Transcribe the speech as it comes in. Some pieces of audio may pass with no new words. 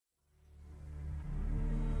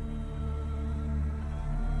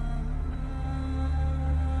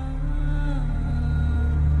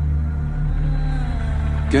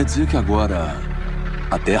Quer dizer que agora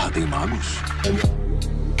a Terra tem magos?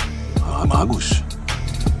 Ah, magos?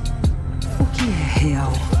 O que é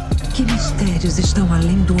real? Que mistérios estão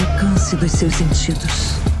além do alcance dos seus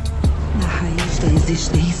sentidos? Na raiz da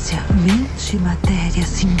existência, mente e matéria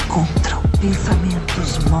se encontram.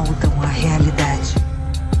 Pensamentos moldam a realidade.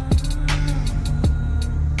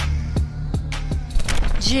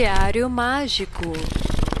 Diário Mágico.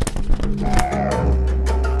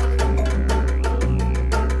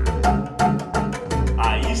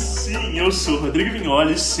 Aí sim, eu sou Rodrigo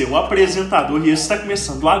Vignoli, seu apresentador, e está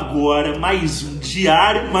começando agora mais um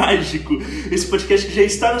Diário Mágico. Esse podcast que já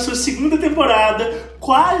está na sua segunda temporada,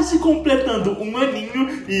 quase completando um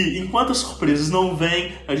aninho, e enquanto as surpresas não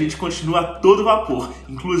vêm, a gente continua a todo vapor.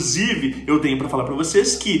 Inclusive, eu tenho para falar para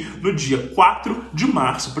vocês que no dia 4 de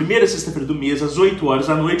março, primeira sexta-feira do mês, às 8 horas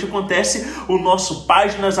da noite, acontece o nosso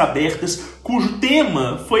Páginas Abertas, cujo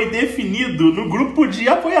tema foi definido no grupo de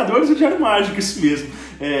apoiadores do Diário Mágico, isso mesmo.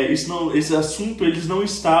 Esse assunto eles não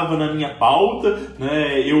estava na minha pauta,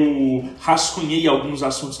 né? Eu rascunhei alguns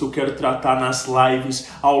assuntos que eu quero tratar nas lives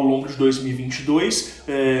ao longo de 2022,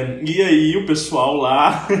 e aí o pessoal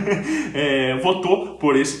lá votou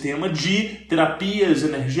por esse tema de terapias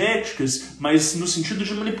energéticas, mas no sentido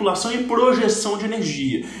de manipulação e projeção de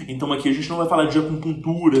energia. Então aqui a gente não vai falar de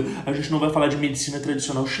acupuntura, a gente não vai falar de medicina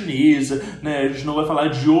tradicional chinesa, né? A gente não vai falar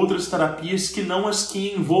de outras terapias que não as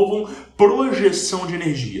que envolvam projeção de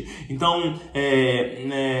energia. Então,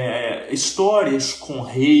 histórias com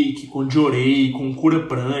reiki, com jorei, com cura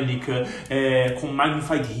prânica, com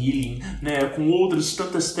magnified healing, né, com outras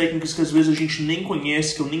tantas técnicas que às vezes a gente nem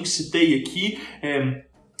conhece, que eu nem citei aqui,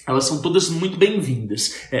 elas são todas muito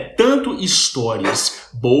bem-vindas. Tanto histórias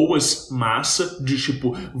boas, massa, de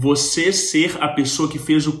tipo, você ser a pessoa que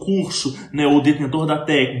fez o curso, né, ou detentor da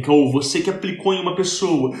técnica, ou você que aplicou em uma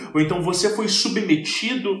pessoa, ou então você foi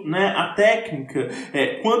submetido, né, à técnica,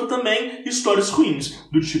 quanto também histórias ruins,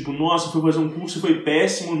 do tipo, nossa, foi fazer um curso e foi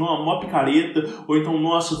péssimo, uma picareta, ou então,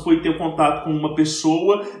 nossa, foi ter contato com uma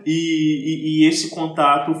pessoa e esse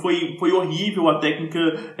contato foi horrível, a técnica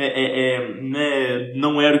né,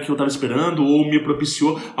 não era o que eu estava esperando, ou me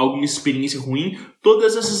propiciou alguma experiência ruim.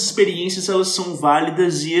 Todas essas experiências, elas são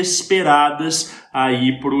válidas e esperadas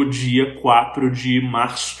aí pro dia 4 de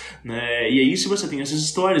março, né? E aí, se você tem essas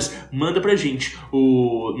histórias, manda pra gente.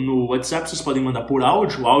 No WhatsApp vocês podem mandar por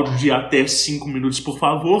áudio de até 5 minutos, por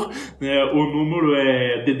favor, né? O número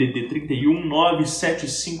é DDD 31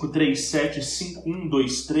 97537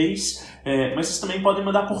 5123, mas vocês também podem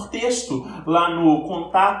mandar por texto lá no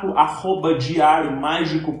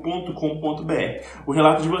contato@diariomagico.com.br. O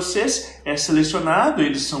relato de vocês é selecionado,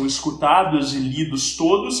 eles são escutados e lidos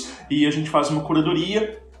todos, e a gente faz uma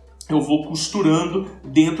curadoria. Eu vou costurando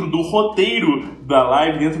dentro do roteiro da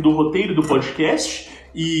live, dentro do roteiro do podcast.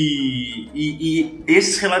 E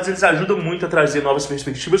esses relatos eles ajudam muito a trazer novas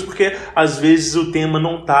perspectivas, porque às vezes o tema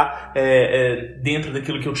não está dentro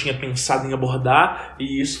daquilo que eu tinha pensado em abordar,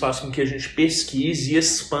 e isso faz com que a gente pesquise e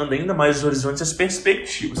expanda ainda mais os horizontes e as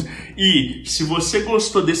perspectivas. E se você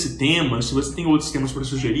gostou desse tema, se você tem outros temas para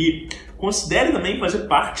sugerir, considere também fazer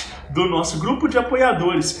parte do nosso grupo de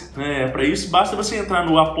apoiadores, né? Para isso, basta você entrar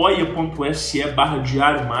no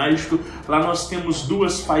apoia.se/Diário Mágico. Lá nós temos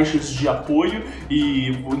 2 faixas de apoio e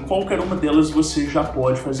em qualquer uma delas você já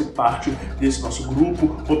pode fazer parte desse nosso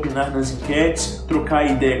grupo, opinar nas enquetes, trocar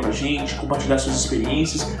ideia com a gente, compartilhar suas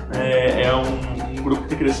experiências. É um grupo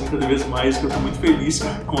que está crescendo cada vez mais, que eu estou muito feliz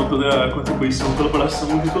com toda a contribuição,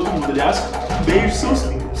 colaboração de todo mundo. Aliás, beijos seus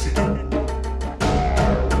lindos!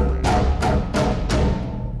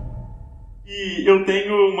 Eu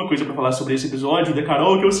tenho uma coisa para falar sobre esse episódio da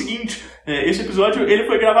Carol, que é o seguinte: esse episódio ele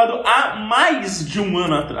foi gravado há mais de um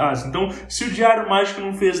ano atrás. Então, se o Diário Mágico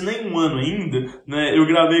não fez nem um ano ainda, né, eu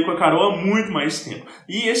gravei com a Carol há muito mais tempo.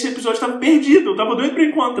 E esse episódio estava perdido, eu tava doido para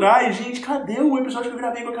encontrar, e gente, cadê o episódio que eu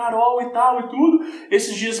gravei com a Carol e tal e tudo?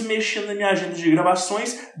 Esses dias, mexendo na minha agenda de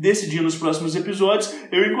gravações, decidindo os próximos episódios,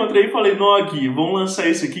 eu encontrei e falei, Gui, vamos lançar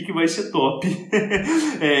esse aqui que vai ser top.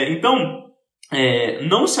 Então,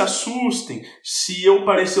 não se assustem se eu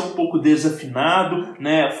parecer um pouco desafinado,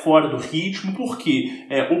 né, fora do ritmo, porque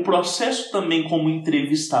o processo também como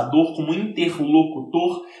entrevistador, como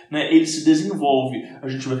interlocutor, né, ele se desenvolve. A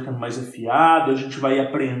gente vai ficando mais afiado, a gente vai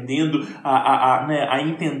aprendendo a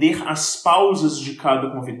entender as pausas de cada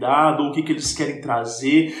convidado, o que eles querem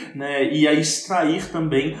trazer, né, e a extrair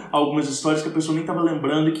também algumas histórias que a pessoa nem estava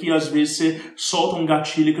lembrando e que às vezes você solta um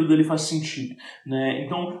gatilho e aquilo dali faz sentido, né?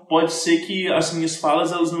 Então pode ser que as minhas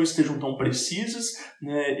falas elas não estejam tão precisas,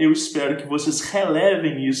 né? Eu espero que vocês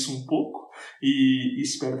relevem isso um pouco E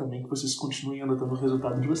espero também que vocês continuem anotando o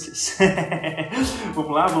resultado de vocês.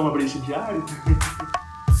 Vamos lá, vamos abrir esse diário?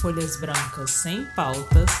 Folhas brancas sem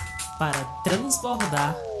pautas para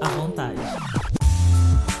transbordar à vontade.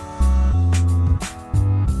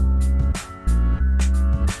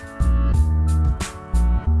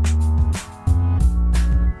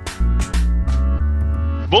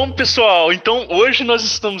 Bom, pessoal, então hoje nós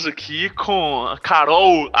estamos aqui com a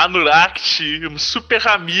Carol Anurakti, uma super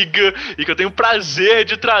amiga, e que eu tenho o prazer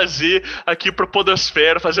de trazer aqui para a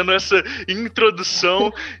Podosfera, fazendo essa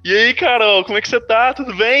introdução. E aí, Carol, como é que você tá?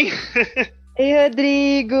 Tudo bem? Ei,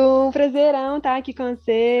 Rodrigo, um prazerão estar aqui com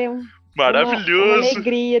você. Maravilhoso. Uma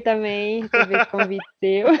alegria também receber esse convite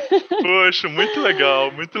seu. Poxa, muito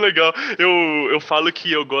legal, muito legal. Eu falo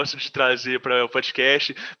que eu gosto de trazer para o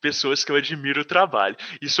podcast pessoas que eu admiro o trabalho.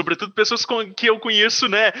 E, sobretudo, pessoas que eu conheço,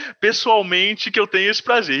 né, pessoalmente, que eu tenho esse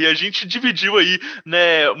prazer. E a gente dividiu aí,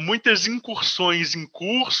 né, muitas incursões em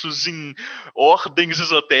cursos, em ordens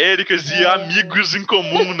esotéricas e amigos em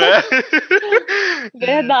comum, né?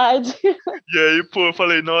 Verdade. E aí, pô, eu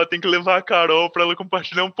falei, não, tem que levar a Carol para ela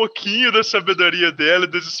compartilhar um pouquinho da sabedoria dela,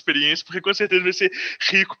 das experiências, porque com certeza vai ser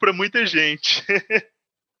rico para muita gente.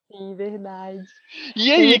 Sim, verdade.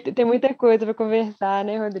 E aí? Tem muita coisa para conversar,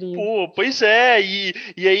 né, Rodrigo? Pô, pois é.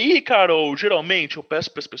 E aí, Carol, geralmente eu peço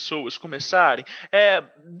para as pessoas começarem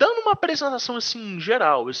dando uma apresentação assim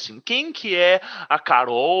geral, assim, quem que é a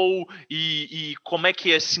Carol e como é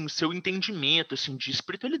que é assim o seu entendimento assim de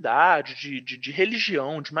espiritualidade, de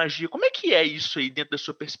religião, de magia. Como é que é isso aí dentro da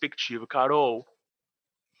sua perspectiva, Carol?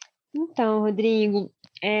 Então, Rodrigo,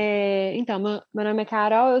 meu nome é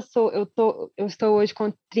Carol, eu estou hoje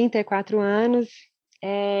com 34 anos,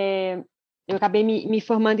 eu acabei me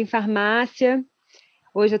formando em farmácia,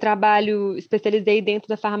 hoje eu especializei dentro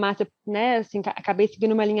da farmácia, né, assim, acabei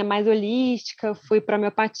seguindo uma linha mais holística, fui para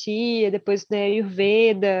homeopatia, depois estudei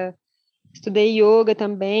Ayurveda, estudei yoga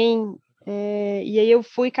também, e aí eu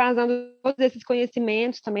fui casando todos esses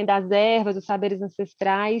conhecimentos também das ervas, dos saberes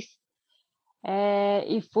ancestrais,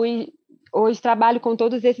 hoje trabalho com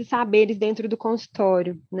todos esses saberes dentro do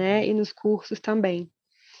consultório, né, e nos cursos também.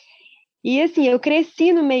 E assim, eu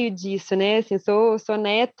cresci no meio disso, né, assim, sou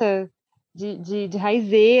neta de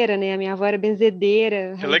raizeira, né, a minha avó era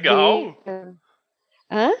benzedeira. Que legal!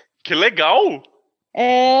 Hã? Que legal!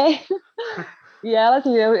 E ela,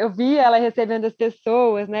 assim, eu via ela recebendo as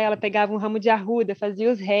pessoas, né, ela pegava um ramo de arruda,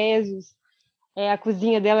 fazia os rezos, a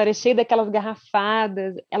cozinha dela era cheia daquelas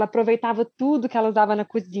garrafadas, ela aproveitava tudo que ela usava na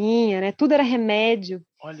cozinha, né? Tudo era remédio.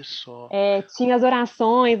 Olha só. Tinha as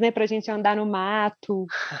orações, né, pra gente andar no mato,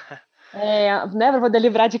 né, pra poder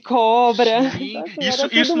livrar de cobra. Sim. Então,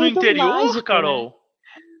 assim, Isso no interior, mágico, Carol?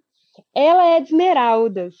 Né? Ela é de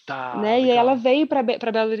Esmeraldas, né? Legal. E ela veio para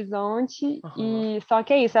Belo Horizonte, e só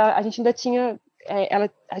que é isso, a gente ainda tinha...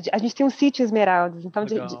 a gente tem um sítio em Esmeraldas, então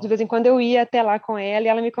de vez em quando eu ia até lá com ela e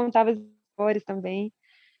ela me contava as histórias também.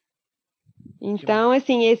 Então,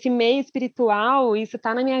 assim, esse meio espiritual, isso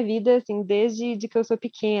tá na minha vida, assim, desde que eu sou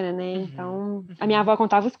pequena, né? Então, a minha avó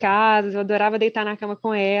contava os casos, eu adorava deitar na cama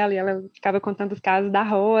com ela, e ela ficava contando os casos da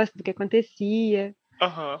roça, do que acontecia.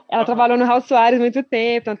 Ela trabalhou no Raul Soares muito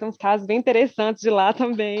tempo, então tem uns casos bem interessantes de lá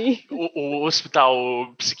também. O hospital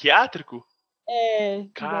psiquiátrico?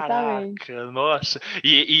 Exatamente. Caraca, nossa.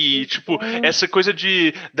 E tipo, essa coisa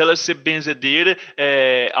dela ser benzedeira,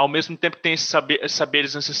 ao mesmo tempo que tem esses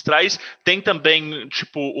saberes ancestrais, tem também,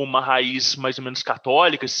 tipo, uma raiz mais ou menos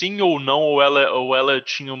católica, assim, ou não? Ou ela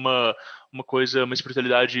tinha uma coisa, uma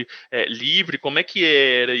espiritualidade livre? Como é que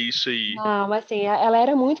era isso aí? Não, mas assim, ela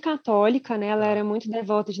era muito católica, né? Ela era muito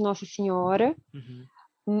devota de Nossa Senhora.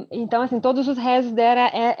 Então, assim, todos os rezos dela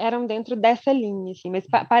eram dentro dessa linha, assim, mas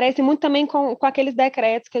parece muito também com aqueles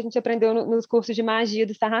decretos que a gente aprendeu nos cursos de magia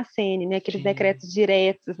do Sarraceni, né? Aqueles decretos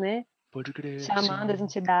diretos, né? Pode crer, chamando as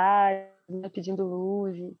entidades, né? Pedindo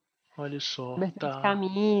luz, olha só, abertando os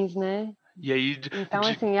caminhos, né? E aí, então,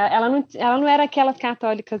 assim, ela não era aquelas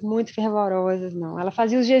católicas muito fervorosas, não. Ela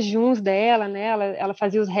fazia os jejuns dela, né? Ela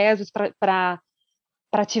fazia os rezos para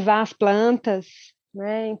ativar as plantas,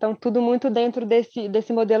 né? Então, tudo muito dentro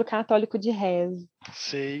desse modelo católico de rezo.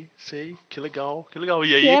 Sei, que legal.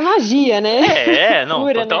 E aí, que é magia, né? Não,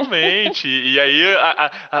 pura, totalmente. Né? E aí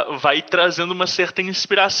vai trazendo uma certa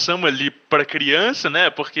inspiração ali para criança, né?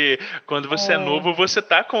 Porque quando você é novo, você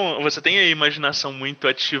tem a imaginação muito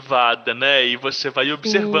ativada, né? E você vai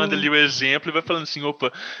observando ali o exemplo e vai falando assim,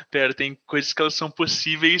 opa, pera, tem coisas que elas são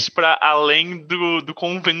possíveis para além do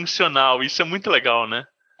convencional. Isso é muito legal, né?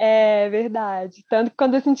 É verdade. Tanto que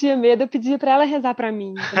quando eu sentia medo, eu pedia para ela rezar para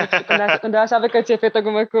mim. Quando eu achava que eu tinha feito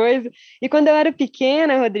alguma coisa. E quando eu era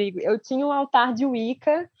pequena, Rodrigo, eu tinha um altar de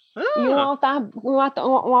Wicca e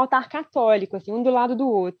um altar católico, assim, um do lado do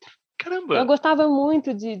outro. Caramba! Eu gostava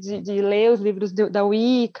muito de ler os livros da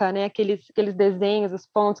Wicca, né? Aqueles desenhos, os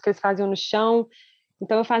pontos que eles faziam no chão.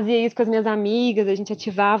 Então eu fazia isso com as minhas amigas, a gente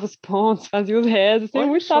ativava os pontos, fazia os rezos, sem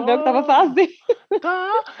muito saber o que estava fazendo.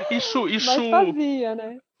 Tá, isso... Mas fazia,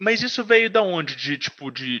 né? Mas isso veio da onde?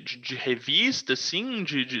 De revista, assim?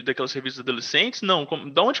 Daquelas revistas adolescentes? Não,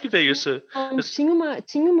 da onde que veio essa...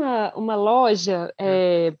 Tinha uma loja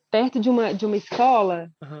perto de uma escola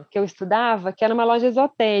que eu estudava, que era uma loja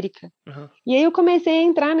esotérica. E aí eu comecei a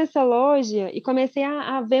entrar nessa loja e comecei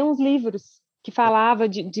a ver uns livros que falava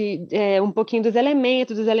um pouquinho dos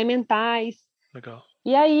elementos, dos elementais. Legal.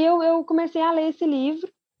 E aí eu comecei a ler esse livro.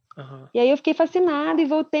 E aí eu fiquei fascinada e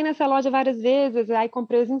voltei nessa loja várias vezes, aí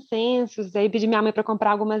comprei os incensos, aí pedi minha mãe para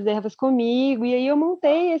comprar algumas ervas comigo, e aí eu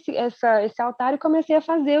montei esse altar e comecei a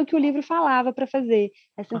fazer o que o livro falava para fazer,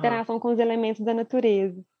 essa interação com os elementos da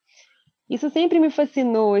natureza. Isso sempre me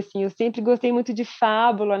fascinou, assim, eu sempre gostei muito de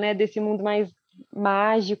fábula, né, desse mundo mais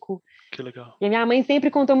mágico. Que legal. E a minha mãe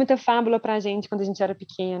sempre contou muita fábula pra gente quando a gente era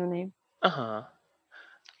pequeno, né?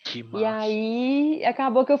 Que massa. E aí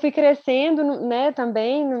acabou que eu fui crescendo, né,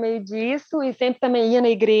 também no meio disso, e sempre também ia na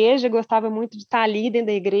igreja, gostava muito de estar ali dentro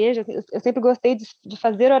da igreja. Eu sempre gostei de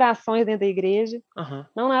fazer orações dentro da igreja.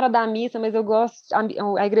 Não na hora da missa, mas eu gosto.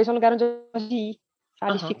 A igreja é um lugar onde eu gosto de ir,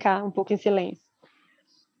 sabe? Ficar um pouco em silêncio.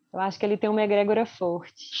 Eu acho que ele tem uma egrégora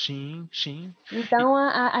forte. Sim, sim. Então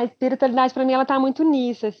a espiritualidade para mim ela está muito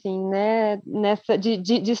nisso, assim, né? Nessa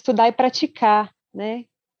de estudar e praticar, né?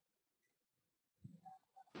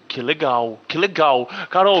 Que legal, que legal.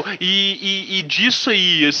 Carol, e disso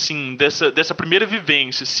aí, assim, dessa primeira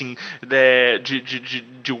vivência, assim,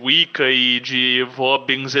 de Wicca e de vó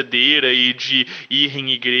benzedeira e de ir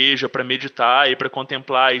em igreja para meditar e para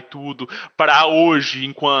contemplar e tudo, para hoje,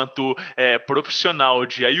 enquanto profissional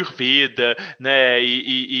de Ayurveda, né,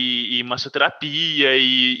 e massoterapia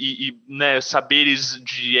e né, saberes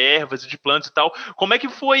de ervas e de plantas e tal, como é que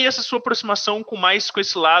foi essa sua aproximação com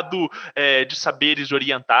esse lado de saberes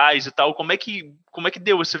orientais e tal, como é que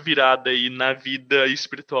deu essa virada aí na vida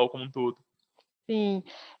espiritual como um todo? Sim,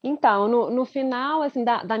 então, no final, assim,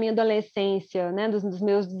 da minha adolescência, né, dos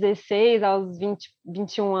meus 16 aos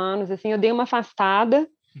 21 anos, assim, eu dei uma afastada,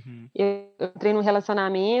 eu entrei num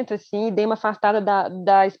relacionamento, assim, dei uma afastada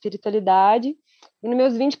da espiritualidade, e nos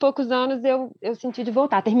meus 20 e poucos anos eu senti de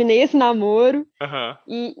voltar, terminei esse namoro,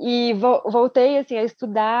 e voltei, assim, a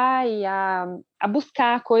estudar e a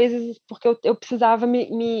buscar coisas, porque eu precisava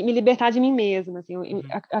me libertar de mim mesma, assim, eu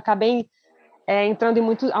acabei entrando em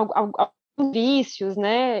muitos vícios,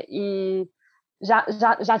 né, e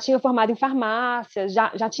já tinha formado em farmácia,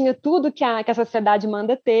 já tinha tudo que a sociedade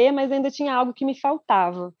manda ter, mas ainda tinha algo que me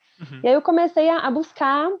faltava. E aí eu comecei a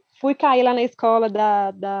buscar, fui cair lá na escola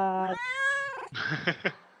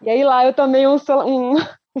E aí lá eu tomei um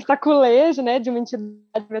saculejo, né, de uma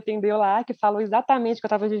entidade que me atendeu lá, que falou exatamente o que eu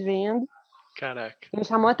estava vivendo. Caraca. Me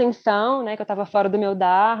chamou a atenção, né, que eu estava fora do meu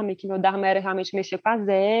dharma, e que meu dharma era realmente mexer com as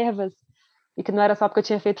ervas, e que não era só porque eu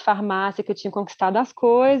tinha feito farmácia que eu tinha conquistado as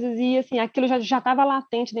coisas, e assim, aquilo já estava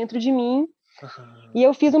latente dentro de mim. E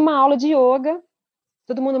eu fiz uma aula de yoga,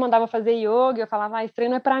 todo mundo mandava fazer yoga, eu falava, esse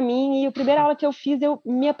treino é para mim, e a primeira aula que eu fiz, eu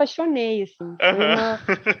me apaixonei, assim, foi uma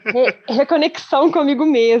reconexão comigo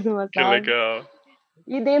mesma, sabe? Que legal.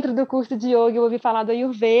 E dentro do curso de yoga eu ouvi falar do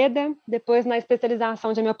Ayurveda, depois na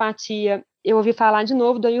especialização de homeopatia eu ouvi falar de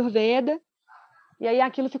novo do Ayurveda, e aí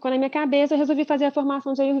aquilo ficou na minha cabeça, eu resolvi fazer a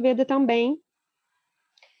formação de Ayurveda também.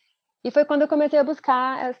 E foi quando eu comecei a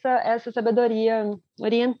buscar essa sabedoria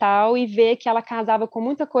oriental e ver que ela casava com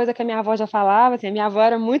muita coisa que a minha avó já falava, assim, a minha avó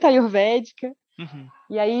era muito ayurvédica,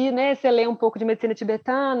 e aí, né, você lê um pouco de medicina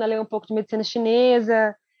tibetana, lê um pouco de medicina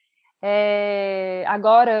chinesa,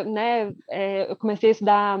 agora, né, eu comecei a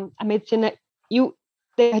estudar a medicina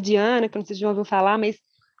iuderdiana, que eu não sei se já ouviu falar, mas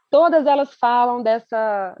todas elas falam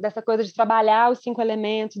dessa coisa de trabalhar os 5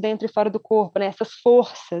 elementos dentro e fora do corpo, né? Essas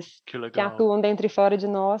forças que atuam dentro e fora de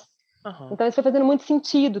nós. Então, isso foi fazendo muito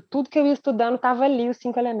sentido. Tudo que eu ia estudando estava ali, os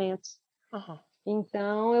 5 elementos.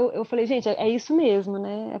 Então, eu falei, gente, é isso mesmo,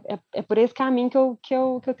 né? É por esse caminho que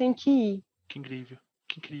eu tenho que ir. Que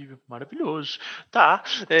incrível, maravilhoso. Tá,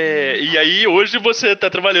 e aí hoje você está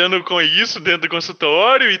trabalhando com isso dentro do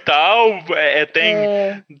consultório e tal,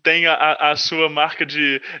 tem a sua marca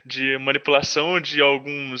de manipulação de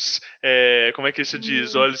alguns, como é que se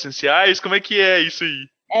diz, óleos essenciais, como é que é isso aí?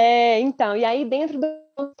 Então, e aí dentro do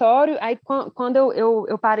consultório, aí quando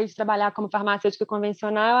eu parei de trabalhar como farmacêutica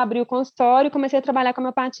convencional, eu abri o consultório e comecei a trabalhar com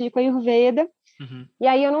homeopatia, com a Ayurveda, e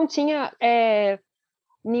aí eu não tinha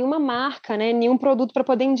nenhuma marca, né, nenhum produto para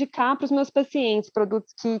poder indicar para os meus pacientes,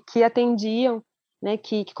 produtos que atendiam, né,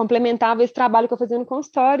 que complementavam esse trabalho que eu fazia no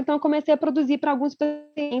consultório. Então, eu comecei a produzir para alguns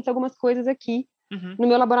pacientes algumas coisas aqui, no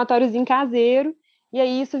meu laboratóriozinho caseiro, e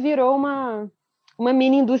aí isso virou uma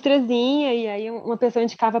mini indústriazinha, e aí uma pessoa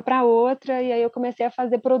indicava para outra, e aí eu comecei a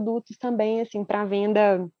fazer produtos também, assim, para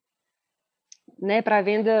venda, né, para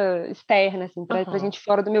venda externa, assim, para gente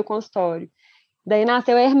fora do meu consultório. Daí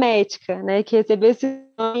nasceu a Hermética, né, que recebeu esse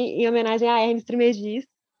nome em homenagem a Hermes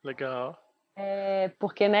Trismegisto. Legal.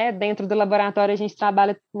 Porque, né, dentro do laboratório a gente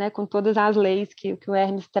trabalha, né, com todas as leis que o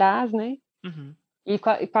Hermes traz, né, e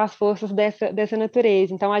com as forças dessa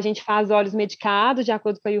natureza. Então, a gente faz óleos medicados de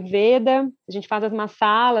acordo com a Ayurveda, a gente faz as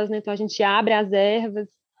massalas, né, então a gente abre as ervas,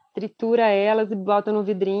 tritura elas e bota no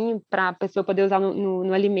vidrinho para a pessoa poder usar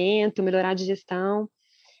no alimento, melhorar a digestão.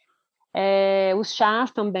 Os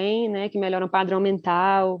chás também, né, que melhoram o padrão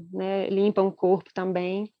mental, né, limpam o corpo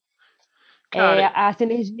também. Cara, As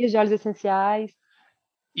sinergias de óleos essenciais.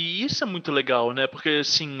 e isso é muito legal, né? Porque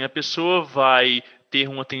assim, a pessoa vai ter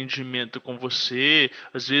um atendimento com você,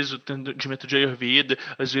 às vezes o atendimento de Ayurveda,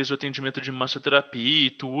 às vezes o atendimento de massoterapia e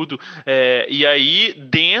tudo. E aí,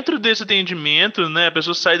 dentro desse atendimento, né, a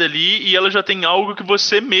pessoa sai dali e ela já tem algo que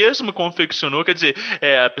você mesmo confeccionou. Quer dizer,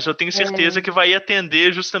 a pessoa tem certeza que vai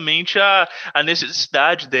atender justamente a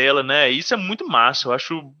necessidade dela, né? Isso é muito massa, eu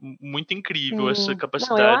acho muito incrível essa Sim. Não, eu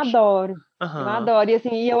capacidade. adoro. Eu Aham. adoro. E,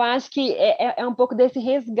 assim, eu acho que é um pouco desse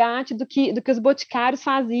resgate do que os boticários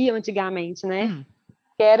faziam antigamente, né?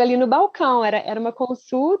 Que era ali no balcão, era uma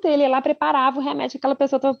consulta, ele ia lá preparava o remédio que aquela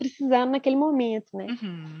pessoa estava precisando naquele momento, né?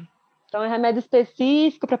 Então, é um remédio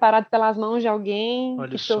específico, preparado pelas mãos de alguém Olha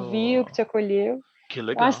que te ouviu, que só, te acolheu. que Eu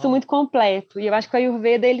acho isso legal. muito completo. E eu acho que o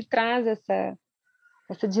Ayurveda, ele traz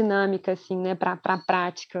essa dinâmica, assim, né, para a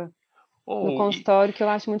prática no Oh, consultório, que eu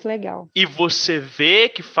acho muito legal. e você vê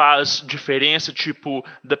que faz diferença, tipo,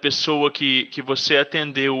 da pessoa que você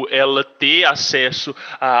atendeu, ela ter acesso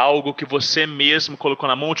a algo que você mesmo colocou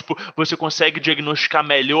na mão, tipo, você consegue diagnosticar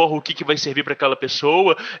melhor o que vai servir para aquela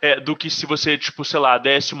pessoa, do que se você, tipo, sei lá,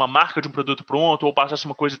 desse uma marca de um produto pronto ou passasse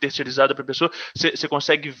uma coisa terceirizada para a pessoa. Você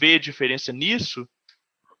consegue ver diferença nisso?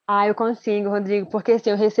 Eu consigo, Rodrigo, porque assim,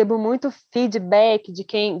 eu recebo muito feedback de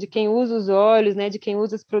quem usa os óleos, né, de quem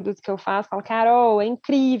usa os produtos que eu faço. Fala, Carol, é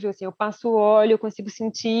incrível, assim, eu passo o óleo, eu consigo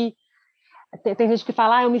sentir. Tem gente que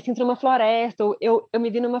fala, eu me sinto numa floresta, ou eu me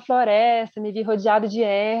vi numa floresta, me vi rodeado de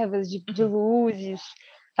ervas, de luzes.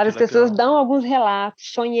 Sabe, Que as pessoas legal. dão alguns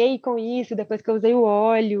relatos. Sonhei com isso depois que eu usei o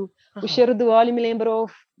óleo. O Aham. cheiro do óleo me lembrou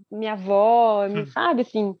minha avó, sabe,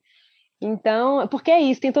 assim. Então, porque é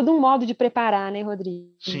isso, tem todo um modo de preparar, né,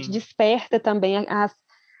 Rodrigo? A gente Sim. desperta também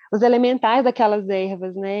os elementais daquelas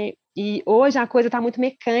ervas, né? E hoje a coisa está muito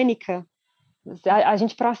mecânica. A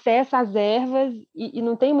gente processa as ervas e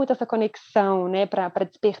não tem muito essa conexão, né, para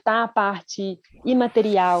despertar a parte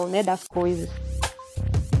imaterial, né, das coisas.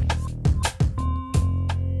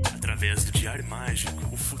 Através do Diário Mágico,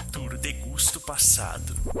 o futuro degusta o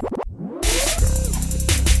passado.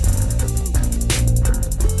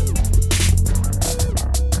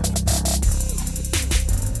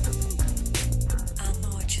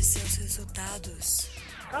 Anote seus resultados.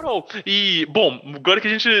 Carol, e, bom, agora que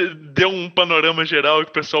a gente deu um panorama geral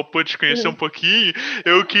que o pessoal pôde te conhecer um pouquinho,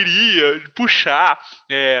 eu queria puxar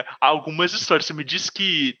algumas histórias. Você me disse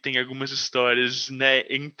que tem algumas histórias, né,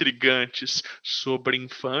 intrigantes sobre a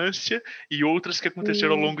infância e outras que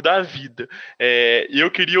aconteceram ao longo da vida. E eu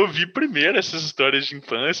queria ouvir primeiro essas histórias de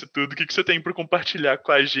infância, tudo. O que você tem para compartilhar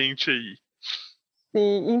com a gente aí?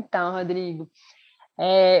 Sim, então, Rodrigo,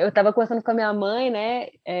 eu estava conversando com a minha mãe, né?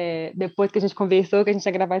 Depois que a gente conversou, que a gente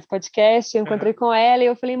ia gravar esse podcast, eu encontrei com ela e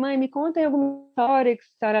eu falei, mãe, me conta aí alguma história que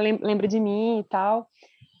a senhora lembra de mim e tal.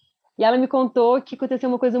 E ela me contou que aconteceu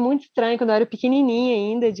uma coisa muito estranha quando eu era pequenininha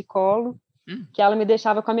ainda, de colo, que ela me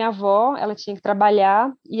deixava com a minha avó, ela tinha que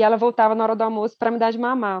trabalhar e ela voltava na hora do almoço para me dar de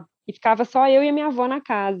mamar. E ficava só eu e a minha avó na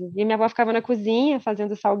casa. E a minha avó ficava na cozinha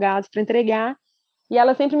fazendo salgados para entregar. E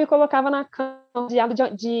ela sempre me colocava na cama rodeada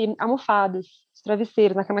de almofadas, de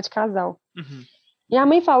travesseiros, na cama de casal. E a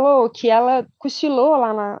mãe falou que ela cochilou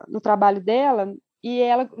lá no trabalho dela e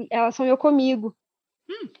ela sonhou comigo.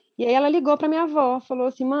 E aí ela ligou para minha avó, falou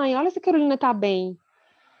assim, mãe, olha se a Carolina tá bem.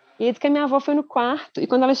 E disse que a minha avó foi no quarto, e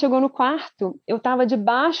quando ela chegou no quarto, eu estava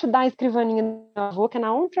debaixo da escrivaninha da minha avó, que é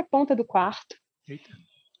na outra ponta do quarto. Eita.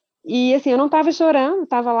 E assim, eu não estava chorando,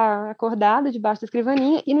 estava lá acordada debaixo da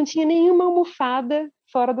escrivaninha e não tinha nenhuma almofada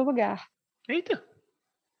fora do lugar. Eita.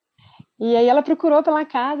 E aí ela procurou pela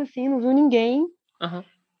casa, assim, não viu ninguém. Uhum.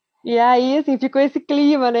 E aí, assim, ficou esse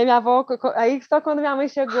clima, né? Minha avó, aí só quando minha mãe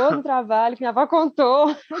chegou do trabalho, que minha avó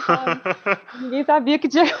contou, sabe? Ninguém sabia o que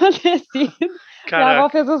tinha acontecido. Minha avó Caraca.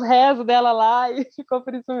 fez os rezos dela lá e ficou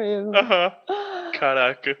por isso mesmo. Aham.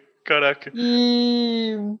 Caraca.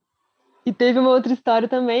 E teve uma outra história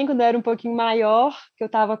também, quando eu era um pouquinho maior, que eu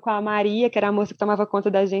tava com a Maria, que era a moça que tomava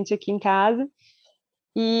conta da gente aqui em casa.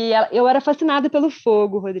 E eu era fascinada pelo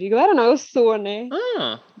fogo, Rodrigo. Eu sou, né?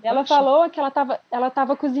 Ela falou que ela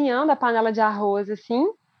tava cozinhando a panela de arroz, assim,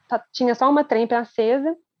 tinha só uma trempe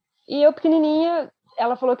acesa, e eu pequenininha,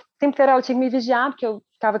 ela falou que o tempo inteiro ela tinha que me vigiar, porque eu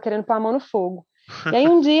ficava querendo pôr a mão no fogo. E aí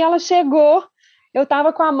um dia ela chegou, eu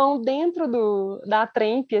tava com a mão dentro da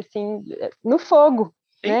trempe, assim, no fogo,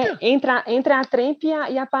 né? Entre a trempe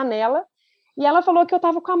e a panela, e ela falou que eu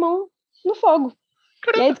tava com a mão no fogo.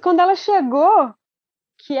 E aí quando ela chegou,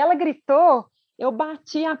 que ela gritou, eu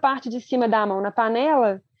bati a parte de cima da mão na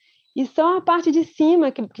panela, e só a parte de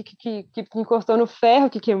cima que encostou no ferro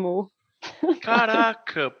que queimou.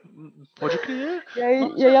 Caraca, pode crer.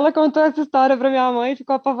 E aí ela contou essa história pra minha mãe,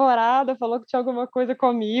 ficou apavorada, falou que tinha alguma coisa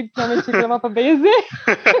comigo, que minha mãe tinha que levar pra benzer.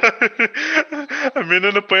 A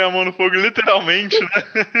menina põe a mão no fogo literalmente, né?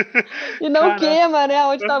 E não queima, né?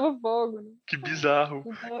 Onde tava o fogo. Né? Que bizarro.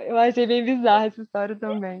 Então, eu achei bem bizarra essa história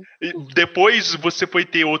também. E depois você foi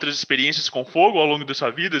ter outras experiências com fogo ao longo da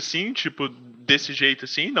sua vida, assim? Tipo, desse jeito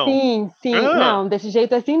assim? Não? Sim. Não, desse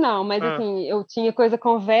jeito assim não. Mas assim, eu tinha coisa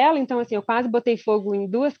com vela, então assim, eu quase botei fogo em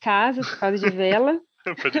 2 casas por causa de vela.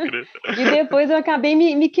 Pode crer. E depois eu acabei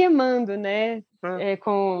me queimando, né?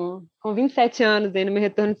 Com 27 anos, aí, no meu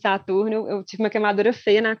retorno de Saturno, eu tive uma queimadura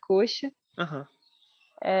feia na coxa.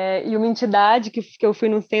 E uma entidade que eu fui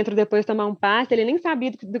num centro depois tomar um passe, ele nem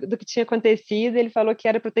sabia do que tinha acontecido, ele falou que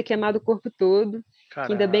era para eu ter queimado o corpo todo, que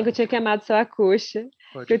ainda bem que eu tinha queimado só a coxa,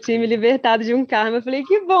 que eu tinha me libertado de um karma. Eu falei,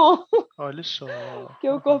 que bom! Olha só. Que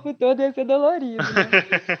o corpo todo ia ser dolorido, né?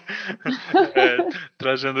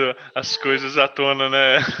 Trazendo as coisas à tona,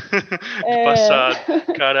 né? Do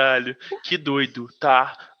passado. Caralho, que doido,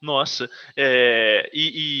 tá? Nossa,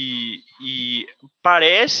 e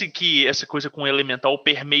parece que essa coisa com o elemental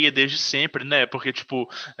permeia desde sempre, né? Porque, tipo,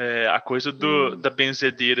 a coisa da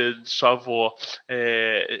benzedeira de sua avó,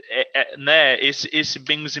 né? Esse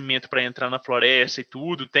benzimento para entrar na floresta e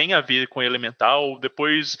tudo tem a ver com o elemental.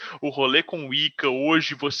 Depois, o rolê com o Wicca,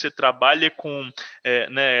 hoje você trabalha com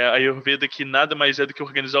né, a Ayurveda, que nada mais é do que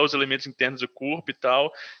organizar os elementos internos do corpo e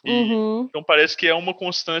tal. Então parece que é uma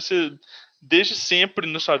constância desde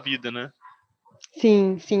sempre na sua vida, né?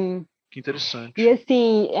 Sim. Que interessante. E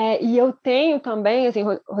assim, e eu tenho também, assim,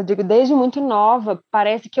 Rodrigo, desde muito nova,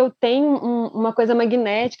 parece que eu tenho uma coisa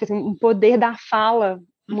magnética, assim, um poder da fala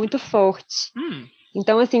muito forte.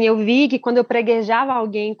 Então, assim, eu vi que quando eu preguejava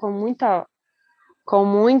alguém com muita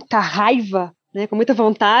raiva, né, com muita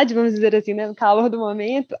vontade, vamos dizer assim, né, no calor do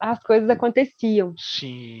momento, as coisas aconteciam.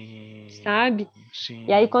 Sim. Sabe? Sim.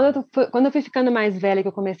 E aí, quando eu fui ficando mais velha, que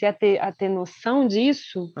eu comecei a ter noção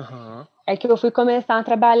disso, é que eu fui começar a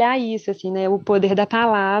trabalhar isso, assim, né, o poder da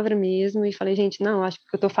palavra mesmo, e falei, gente, não, acho que o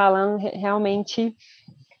que eu tô falando realmente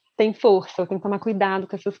tem força, eu tenho que tomar cuidado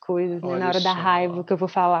com essas coisas, né, na hora da raiva, o que eu vou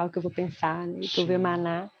falar, o que eu vou pensar, né, o que eu vou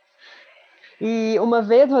emanar. E uma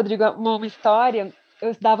vez, Rodrigo, uma história,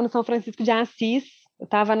 eu estudava no São Francisco de Assis, eu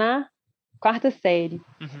estava na 4ª série.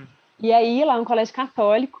 E aí, lá no colégio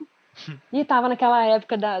católico, e estava naquela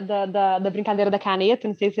época da brincadeira da caneta,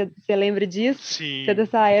 não sei se você lembra disso. Sim. Você é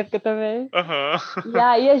dessa época também. E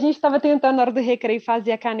aí a gente estava tentando, na hora do recreio,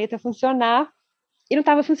 fazer a caneta funcionar, e não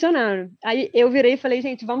estava funcionando. Aí eu virei e falei,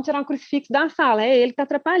 gente, vamos tirar um crucifixo da sala, é ele que está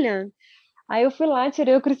atrapalhando. Aí eu fui lá,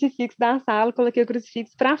 tirei o crucifixo da sala, coloquei o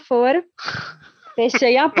crucifixo para fora,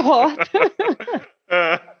 fechei a porta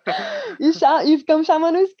e ficamos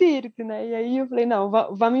chamando o espírito, né? E aí eu falei, não,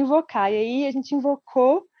 vamos invocar. E aí a gente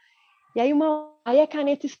invocou, e aí a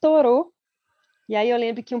caneta estourou. E aí eu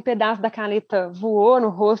lembro que um pedaço da caneta voou no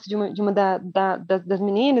rosto de uma das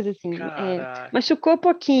meninas, assim, machucou um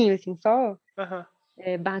pouquinho, assim, só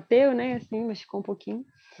bateu, né, assim, machucou um pouquinho.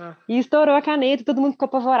 E estourou a caneta, todo mundo ficou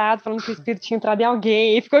apavorado, falando que o espírito tinha entrado em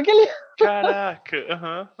alguém, e ficou aquele... Caraca,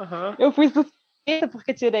 Eu fui suspeita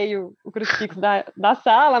porque tirei o crucifixo da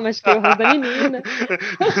sala, machuquei o rosto da menina.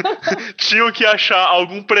 Tinham que achar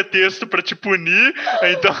algum pretexto pra te punir,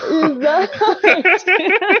 então... Exatamente.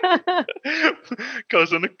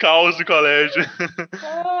 Causando caos no colégio.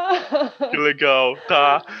 Que legal,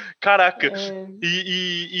 tá. Caraca.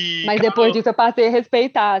 Mas depois disso eu passei a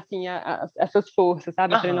respeitar, assim, essas forças,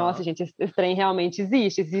 sabe? Eu falei, nossa, gente, esse trem realmente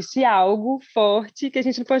existe algo forte que a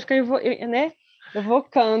gente não pode ficar, né?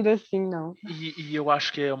 evocando, assim, não. E eu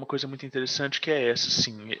acho que é uma coisa muito interessante que é essa,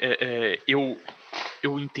 assim,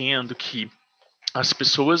 eu entendo que as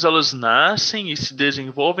pessoas, elas nascem e se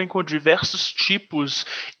desenvolvem com diversos tipos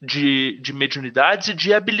de mediunidades e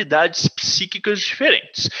de habilidades psíquicas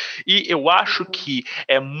diferentes. E eu acho que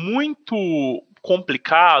é muito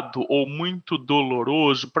complicado ou muito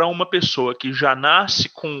doloroso para uma pessoa que já nasce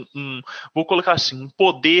com vou colocar assim, um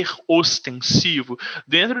poder ostensivo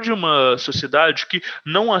dentro de uma sociedade que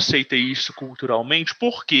não aceita isso culturalmente,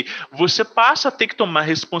 porque você passa a ter que tomar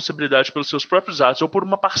responsabilidade pelos seus próprios atos ou por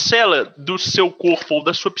uma parcela do seu corpo ou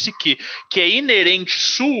da sua psique que é inerente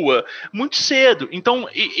sua muito cedo. Então,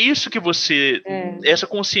 isso que você, essa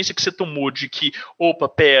consciência que você tomou de que, opa,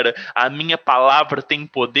 pera, a minha palavra tem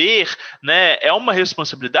poder, né? É uma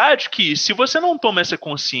responsabilidade que, se você não toma essa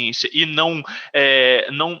consciência e não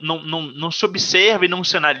se observa e não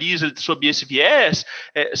se analisa sob esse viés,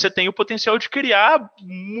 você tem o potencial de criar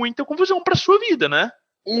muita confusão para sua vida, né?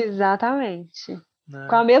 Exatamente. Né?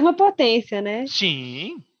 Com a mesma potência, né?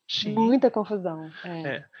 Sim. Muita confusão.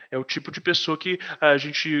 É o tipo de pessoa que a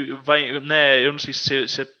gente vai, né? Eu não sei se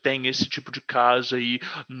você tem esse tipo de caso aí,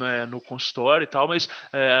 né, no consultório e tal, mas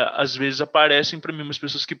às vezes aparecem para mim umas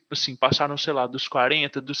pessoas que, assim, passaram, sei lá, dos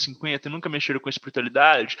 40, dos 50 e nunca mexeram com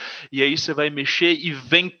espiritualidade, e aí você vai mexer e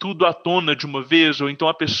vem tudo à tona de uma vez, ou então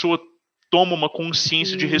a pessoa toma uma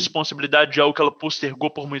consciência de responsabilidade de algo que ela postergou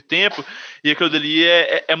por muito tempo, e aquilo dali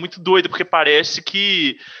é muito doido, porque parece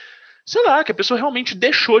que, sei lá, que a pessoa realmente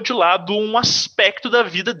deixou de lado um aspecto da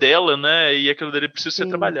vida dela, né? E aquilo dali precisa ser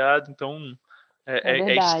trabalhado, então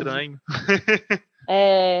é estranho.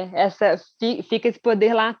 Fica esse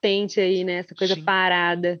poder latente aí, né? Essa coisa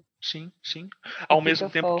parada. Sim. Ao mesmo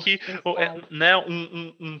tempo que, né,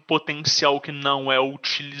 um potencial que não é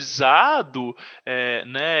utilizado,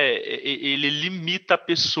 né, ele limita a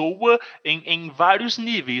pessoa em vários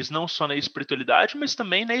níveis, não só na espiritualidade, mas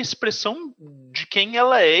também na expressão de quem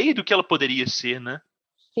ela é e do que ela poderia ser, né?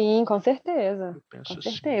 Sim, com certeza. Com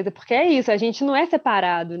certeza, porque é isso, a gente não é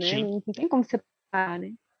separado, né? Não tem como separar,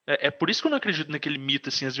 né? É por isso que eu não acredito naquele mito,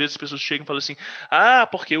 assim, às vezes as pessoas chegam e falam assim,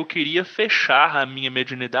 porque eu queria fechar a minha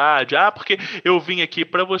mediunidade, porque eu vim aqui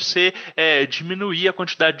para você diminuir a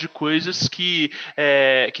quantidade de coisas que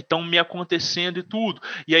estão me acontecendo e tudo.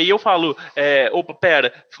 E aí eu falo, opa,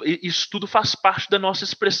 pera, isso tudo faz parte da nossa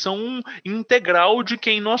expressão integral de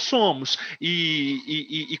quem nós somos.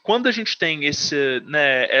 E quando a gente tem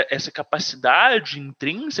essa capacidade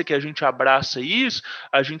intrínseca, que a gente abraça isso,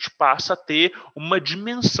 a gente passa a ter uma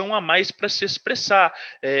dimensão a mais para se expressar.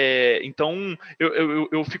 Então,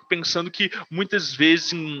 eu fico pensando que muitas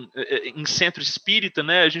vezes em centro espírita,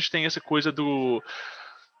 né, a gente tem essa coisa da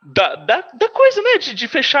coisa, né, de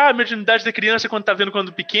fechar a mediunidade da criança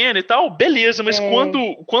quando pequena e tal, beleza, mas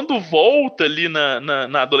quando volta ali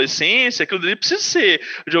na adolescência, aquilo ali precisa ser,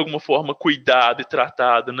 de alguma forma, cuidado e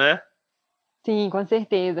tratado, né? Sim, com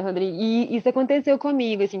certeza, Rodrigo. E isso aconteceu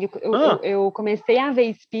comigo, assim, eu comecei a ver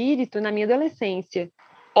espírito na minha adolescência.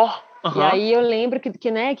 E aí eu lembro que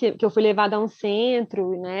eu fui levada a um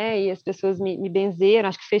centro, né? E as pessoas me benzeram,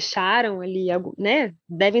 acho que fecharam ali, né?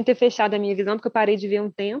 Devem ter fechado a minha visão, porque eu parei de ver um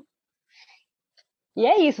tempo. E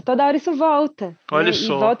é isso, toda hora isso volta. Olha, né?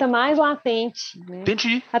 só. E volta mais latente. Né?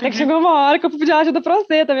 Entendi. Até que chegou uma hora que eu pedi ajuda pra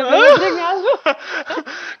você também. Obrigado.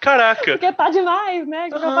 Caraca. Porque tá demais, né? O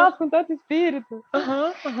que eu faço com tanto espírito?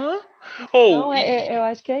 Então, eu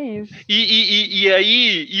acho que é isso. E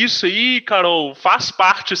aí, isso aí, Carol, faz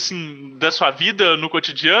parte, assim, da sua vida no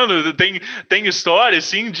cotidiano? Tem história,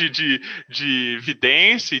 assim, de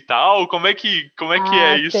vidência e tal? Como é que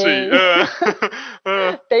é isso aí?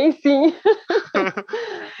 Tem sim.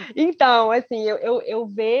 Então, assim, eu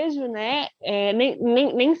vejo, né?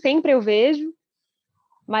 Nem sempre eu vejo,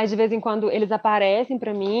 mas de vez em quando eles aparecem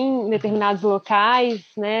para mim em determinados locais,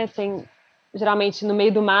 né? Geralmente no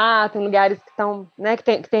meio do mato, em lugares que estão, né? Que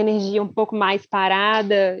tem energia um pouco mais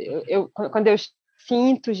parada. Quando eu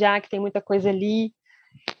sinto já que tem muita coisa ali.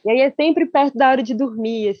 E aí é sempre perto da hora de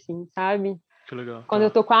dormir, assim, sabe? Que legal. Quando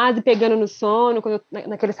eu tô quase pegando no sono,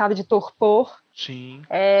 naquele estado de torpor. Sim.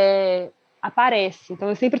 Aparece. Então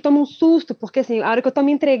eu sempre tomo um susto, porque assim, a hora que eu tô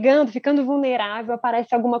me entregando, ficando vulnerável,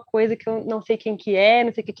 aparece alguma coisa que eu não sei quem que é,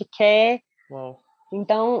 não sei o que quer. Uau.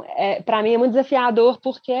 Então, para mim é muito desafiador,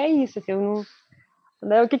 porque é isso, assim,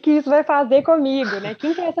 Né? O que isso vai fazer comigo, né?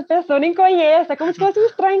 Quem que é essa pessoa? Eu nem conheço, é como se fosse um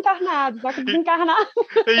estranho encarnado, só que desencarnado.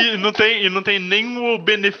 E não tem nem o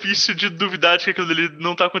benefício de duvidar de que aquilo ali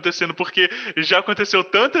não tá acontecendo, porque já aconteceu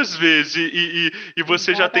tantas vezes e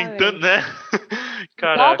você já tem tanto, né?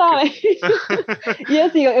 Caraca. Exatamente. E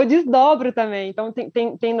assim, eu desdobro também. Então,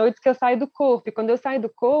 tem noites que eu saio do corpo. E quando eu saio do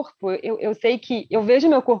corpo, eu sei que eu vejo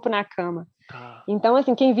meu corpo na cama. Tá. Então,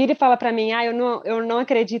 assim, quem vira e fala para mim, eu não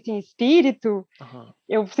acredito em espírito,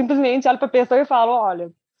 eu simplesmente olho para a pessoa e falo, olha,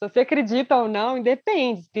 se você acredita ou não,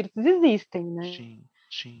 independe, espíritos existem, né?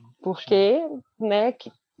 Sim. Porque, né,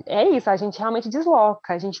 é isso, a gente realmente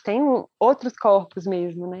desloca, a gente tem outros corpos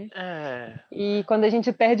mesmo, né? E quando a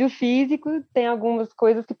gente perde o físico, tem algumas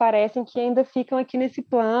coisas que parecem que ainda ficam aqui nesse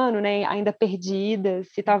plano, né? Ainda perdidas,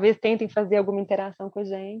 se talvez tentem fazer alguma interação com a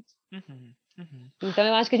gente. Então,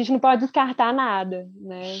 eu acho que a gente não pode descartar nada,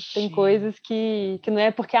 né? Tem coisas que não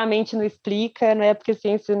é porque a mente não explica, não é porque a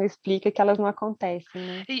ciência não explica que elas não acontecem,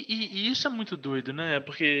 né? E isso é muito doido, né?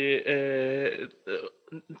 Porque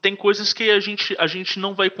tem coisas que a gente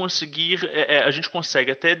não vai conseguir, a gente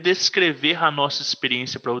consegue até descrever a nossa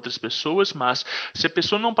experiência para outras pessoas, mas se a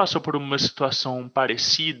pessoa não passou por uma situação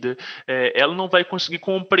parecida, ela não vai conseguir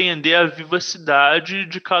compreender a vivacidade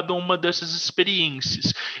de cada uma dessas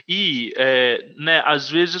experiências. E, né, às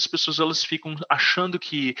vezes as pessoas elas ficam achando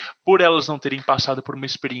que, por elas não terem passado por uma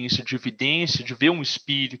experiência de evidência, de ver um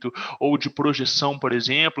espírito ou de projeção, por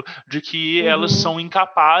exemplo, de que elas são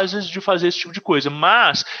incapazes de fazer esse tipo de coisa.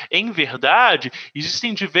 Mas, em verdade,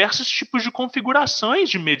 existem diversos tipos de configurações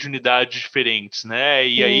de mediunidade diferentes, né?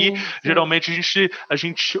 E aí, geralmente, a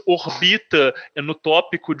gente orbita no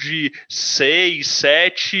tópico de 6,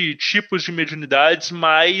 7 tipos de mediunidades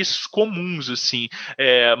mais comuns, assim.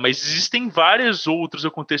 Mas existem vários outros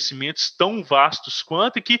acontecimentos tão vastos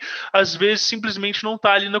quanto e que, às vezes, simplesmente não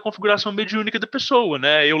está ali na configuração mediúnica da pessoa,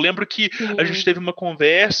 né? Eu lembro que a gente teve uma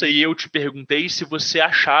conversa e eu te perguntei se você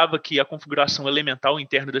achava que a configuração elemental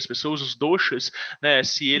interna das pessoas, os doshas, né,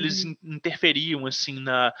 se eles interferiam assim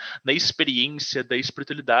na experiência da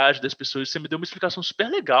espiritualidade das pessoas. Você me deu uma explicação super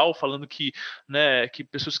legal, falando que, né, que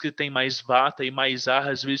pessoas que têm mais vata e mais ar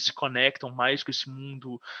às vezes se conectam mais com esse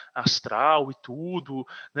mundo astral e tudo,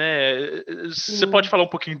 né? Você pode falar um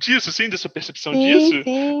pouquinho disso, assim, dessa percepção disso?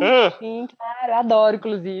 Sim, claro, adoro,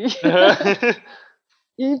 inclusive.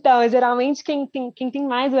 Então, geralmente quem tem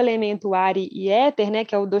mais o elemento ar e éter, né,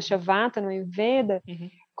 que é o dosha vata no Ayurveda,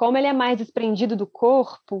 como ele é mais desprendido do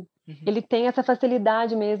corpo, ele tem essa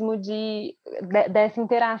facilidade mesmo dessa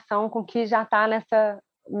interação com o que já está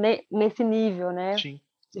nesse nível, né, de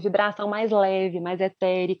vibração mais leve, mais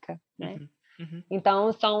etérica, né.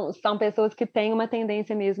 Então, são pessoas que têm uma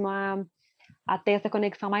tendência mesmo a ter essa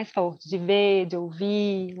conexão mais forte, de ver, de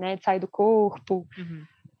ouvir, né, de sair do corpo.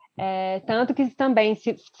 Tanto que também,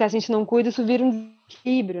 se a gente não cuida, isso vira um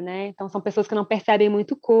desequilíbrio, né? Então, são pessoas que não percebem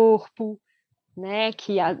muito o corpo, né?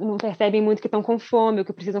 Que não percebem muito que estão com fome ou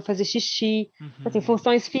que precisam fazer xixi. Assim,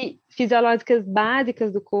 funções fisiológicas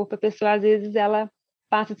básicas do corpo, a pessoa, às vezes, ela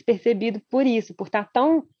passa despercebido por isso, por estar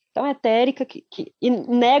tão etérica e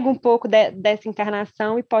nega um pouco dessa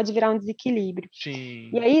encarnação e pode virar um desequilíbrio.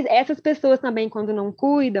 E aí, essas pessoas também, quando não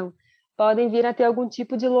cuidam, podem vir a ter algum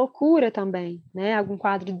tipo de loucura também, né? Algum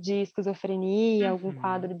quadro de esquizofrenia, algum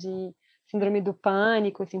quadro de síndrome do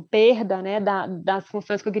pânico, assim, perda, né, das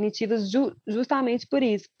funções cognitivas justamente por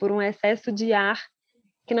isso, por um excesso de ar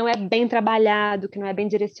que não é bem trabalhado, que não é bem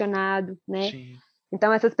direcionado, né?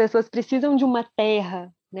 Então, essas pessoas precisam de uma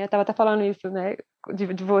terra, né? Eu estava até falando isso, né? De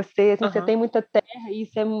você, assim, você tem muita terra e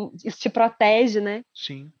isso te protege, né?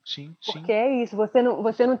 Sim. Porque é isso, você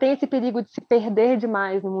não tem esse perigo de se perder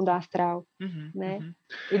demais no mundo astral, né?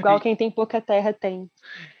 Igual quem tem pouca terra tem.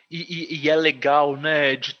 E é legal,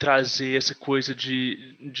 né, de trazer essa coisa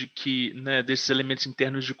de que, né, desses elementos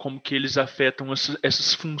internos, de como que eles afetam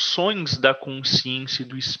essas funções da consciência e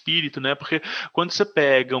do espírito, né, porque quando você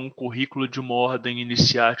pega um currículo de uma ordem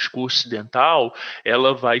iniciática ocidental,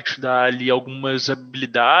 ela vai te dar ali algumas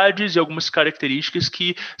habilidades e algumas características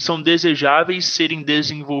que são desejáveis serem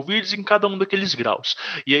desenvolvidas em cada um daqueles graus.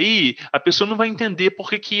 E aí, a pessoa não vai entender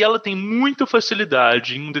porque que ela tem muita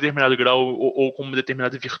facilidade em um determinado grau ou com uma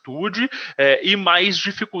determinada virtude, e mais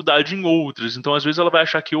dificuldade em outras. Então, às vezes, ela vai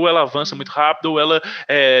achar que ou ela avança muito rápido ou ela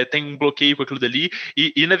tem um bloqueio com aquilo dali.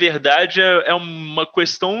 E na verdade, é uma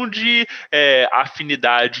questão de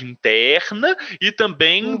afinidade interna e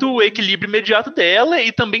também do equilíbrio imediato dela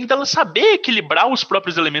e também dela saber equilibrar os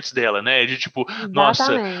próprios elementos dela, né? De tipo,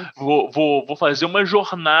 nossa, vou fazer uma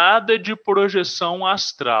jornada de projeção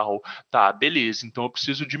astral. Tá, beleza. Então, eu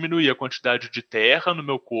preciso diminuir a quantidade de terra no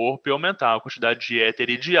meu corpo e aumentar a quantidade de éter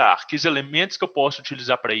e de de ar, que elementos que eu posso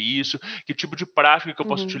utilizar para isso, que tipo de prática que eu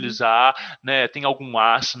posso utilizar, né? Tem algum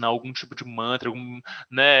asana, algum tipo de mantra,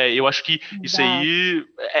 né? Eu acho que isso aí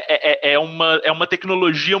é uma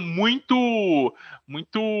tecnologia muito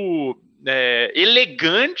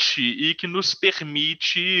elegante e que nos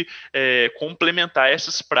permite complementar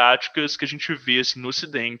essas práticas que a gente vê assim, no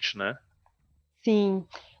Ocidente, né? Sim.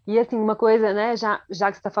 E assim, uma coisa, né, já que você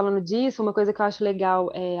está falando disso, uma coisa que eu acho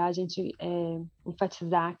legal a gente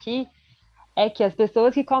enfatizar aqui é que as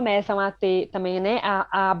pessoas que começam a ter também, né,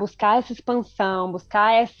 a buscar essa expansão,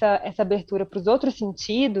 buscar essa abertura para os outros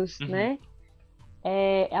sentidos, né,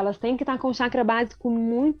 elas têm que estar com o chakra básico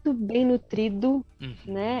muito bem nutrido,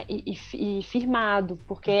 né, e firmado,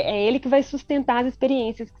 porque é ele que vai sustentar as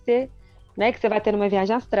experiências que você vai ter numa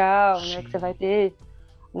viagem astral, né, que você vai ter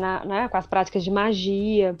com as práticas de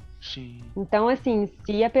magia. Sim. Então, assim,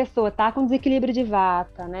 se a pessoa tá com desequilíbrio de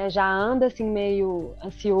vata, né, já anda assim meio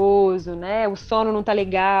ansioso, né, o sono não tá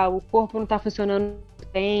legal, o corpo não tá funcionando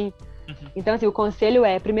bem. Então, assim, o conselho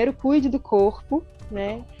primeiro cuide do corpo,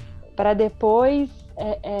 né, para depois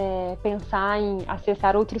pensar em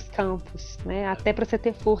acessar outros campos, né, até para você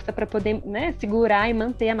ter força para poder, né, segurar e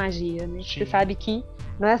manter a magia, né. Você sabe que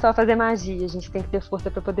não é só fazer magia, a gente tem que ter força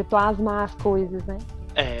para poder plasmar as coisas, né.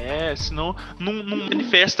 Senão não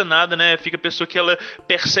manifesta nada, né? Fica a pessoa que ela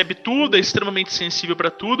percebe tudo, é extremamente sensível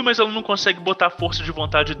para tudo, mas ela não consegue botar a força de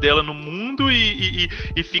vontade dela no mundo e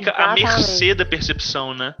fica à mercê da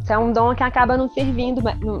percepção, né? Isso é um dom que acaba não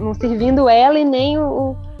servindo ela e nem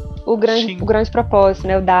o grande propósito,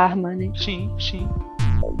 né? O Dharma, né? Sim.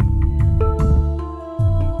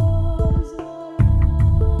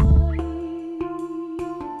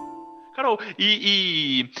 Carol,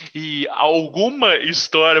 e alguma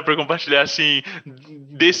história para compartilhar, assim,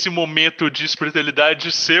 desse momento de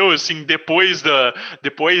espiritualidade seu, assim, depois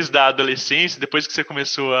da adolescência, depois que você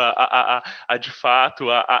começou a de fato,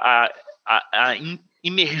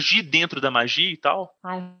 imergir dentro da magia e tal?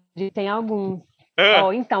 Tem alguns.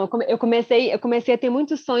 Então, eu comecei a ter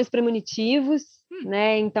muitos sonhos premonitivos,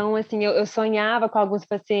 né? Então, assim, eu sonhava com alguns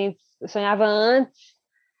pacientes, eu sonhava antes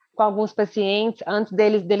com alguns pacientes, antes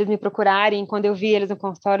deles me procurarem. Quando eu vi eles no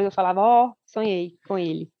consultório, eu falava, sonhei com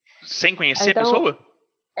ele. Sem conhecer a pessoa?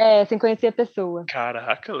 Sem conhecer a pessoa.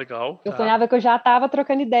 Caraca, legal. Eu sonhava que eu já estava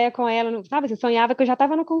trocando ideia com ela, sabe? Assim, sonhava que eu já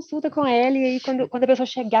estava na consulta com ela, e aí quando a pessoa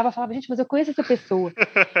chegava, eu falava, gente, mas eu conheço essa pessoa.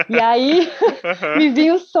 E aí me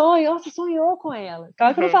vinha o sonho, você sonhou com ela.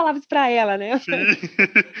 Claro que eu não falava isso pra ela, né?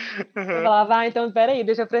 Eu falava, então peraí,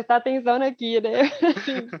 deixa eu prestar atenção aqui, né?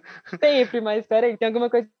 Assim, sempre, mas peraí, tem alguma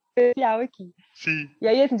coisa especial aqui. Sim. E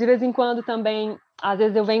aí, assim, de vez em quando também, às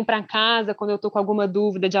vezes eu venho para casa quando eu tô com alguma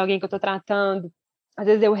dúvida de alguém que eu tô tratando. Às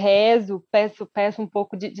vezes eu rezo, peço um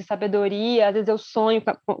pouco de sabedoria, às vezes eu sonho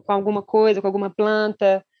com alguma coisa, com alguma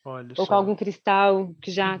planta, ou com algum cristal,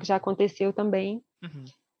 que já aconteceu também.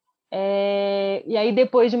 E aí,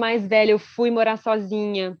 depois de mais velha, eu fui morar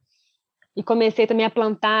sozinha e comecei também a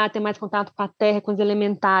plantar, a ter mais contato com a terra, com os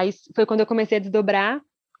elementais. Foi quando eu comecei a desdobrar,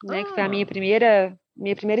 né, que foi a minha primeira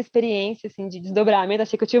experiência, assim, de desdobramento.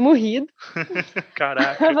 Achei que eu tinha morrido.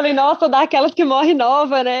 Caraca. Eu falei, nossa, sou daquelas que morre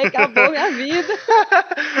nova, né? Acabou minha vida.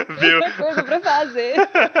 Muita coisa pra fazer.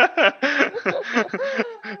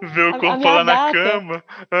 Ver o corpo lá na cama.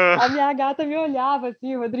 A minha gata me olhava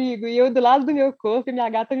assim, Rodrigo, e eu do lado do meu corpo, e minha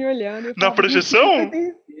gata me olhando. Na projeção?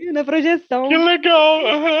 Na projeção. Que legal!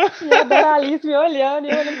 E a Doralice me olhando, e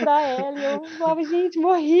eu olhando pra ela, e eu falava, gente,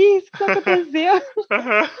 morri, isso que aconteceu.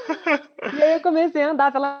 E aí eu comecei a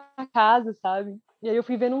andar pela casa, sabe? E aí eu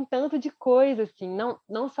fui vendo um tanto de coisa, assim,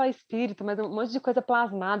 não só espírito, mas um monte de coisa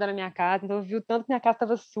plasmada na minha casa. Então eu vi o tanto que minha casa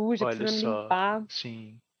estava suja, precisando limpar.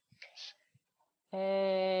 Sim.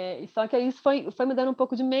 E só que isso foi me dando um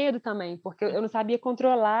pouco de medo também, porque eu não sabia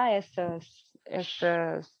controlar essas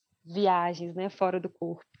viagens, né, fora do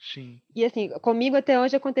corpo. Sim. E assim, comigo até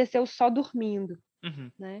hoje aconteceu só dormindo,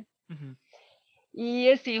 né?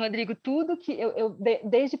 E assim, Rodrigo, tudo que eu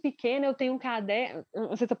desde pequena eu tenho um caderno,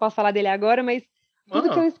 não sei se eu posso falar dele agora, mas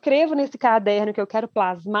tudo que eu escrevo nesse caderno que eu quero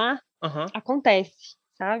plasmar, acontece,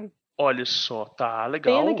 sabe? Olha só, tá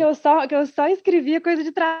legal. Pena que eu só escrevia coisa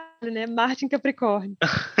de trabalho, né? Marte em Capricórnio.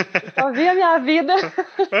 Eu só via a minha vida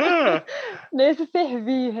nesse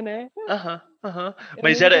servir, né?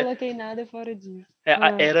 Mas eu não coloquei nada fora disso.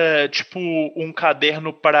 Era tipo um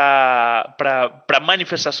caderno para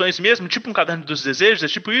manifestações mesmo? Tipo um caderno dos desejos? É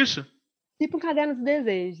tipo isso? Tipo um caderno dos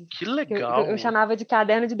desejos. Que legal. Eu chamava de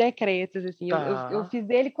caderno de decretos, assim. Eu fiz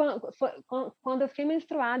ele quando eu fiquei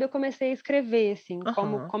menstruada, eu comecei a escrever, assim,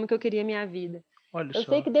 como que eu queria a minha vida. Olha Eu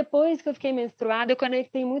só. sei que depois que eu fiquei menstruada, eu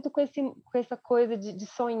conectei muito com essa coisa de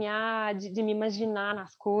sonhar, de me imaginar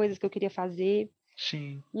nas coisas que eu queria fazer.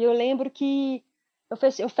 Sim. E eu lembro que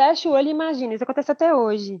eu fecho o olho e imagino, isso acontece até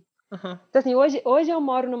hoje. Uhum. Então, assim, hoje eu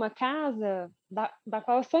moro numa casa da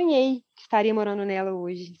qual eu sonhei que estaria morando nela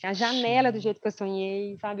hoje. Assim, a janela Sim. do jeito que eu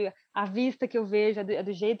sonhei, sabe? A vista que eu vejo é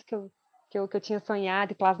do jeito que eu tinha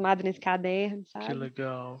sonhado e plasmado nesse caderno, Que sabe?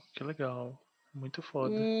 legal, que legal. Muito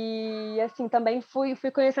foda. E, assim, também fui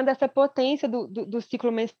conhecendo essa potência do ciclo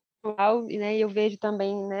menstrual, né? E eu vejo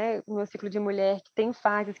também, né, o meu ciclo de mulher, que tem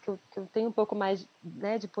fases que eu tenho um pouco mais,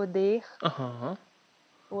 né, de poder, Aham.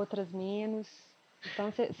 outras menos.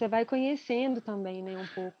 Então, você vai conhecendo também, né, um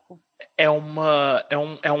pouco. É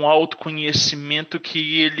um autoconhecimento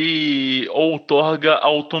que ele outorga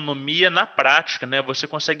autonomia na prática, né? Você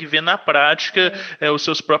consegue ver na prática os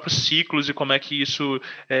seus próprios ciclos e como é que isso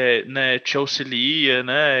né, te auxilia,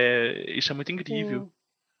 né? Isso é muito incrível. Sim.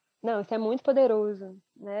 Não, isso é muito poderoso,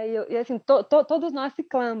 né? E assim, todos nós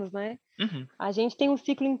ciclamos, né? Uhum. A gente tem um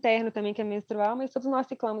ciclo interno também que é menstrual, mas todos nós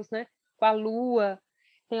ciclamos, né? Com a lua.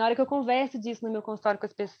 Tem hora que eu converso disso no meu consultório com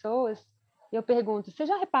as pessoas e eu pergunto: você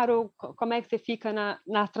já reparou como é que você fica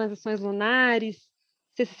nas transições lunares?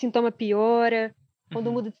 Se esse sintoma piora? Quando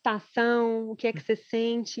muda de estação, o que é que você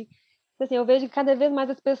sente? Assim, eu vejo que cada vez mais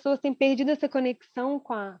as pessoas têm perdido essa conexão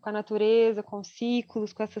com a natureza, com os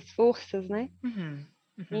ciclos, com essas forças, né? Uhum.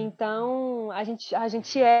 Uhum. Então, a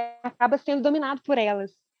gente acaba sendo dominado por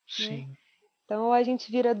elas, né? Sim. Então, a gente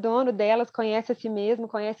vira dono delas, conhece a si mesmo,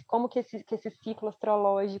 conhece como que esse ciclo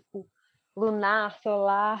astrológico lunar,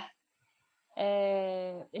 solar,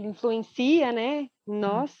 ele influencia, né, em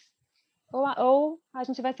nós, ou a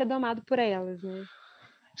gente vai ser domado por elas, né?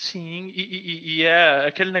 Sim, e é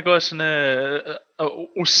aquele negócio, né?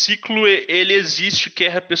 O ciclo, ele existe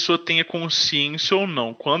quer a pessoa tenha consciência ou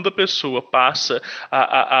não. Quando a pessoa passa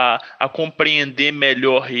a compreender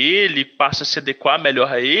melhor ele, passa a se adequar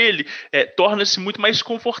melhor a ele, torna-se muito mais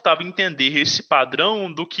confortável entender esse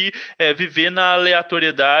padrão do que viver na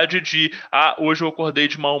aleatoriedade de hoje eu acordei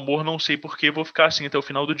de mau humor, não sei porquê, vou ficar assim até o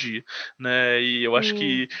final do dia, né? E eu acho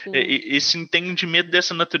que esse entendimento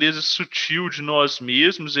dessa natureza sutil de nós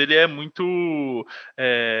mesmos, ele é muito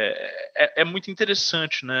muito interessante,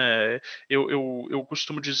 né? Eu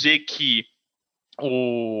costumo dizer que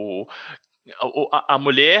a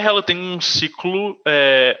mulher, ela tem um ciclo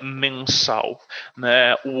mensal,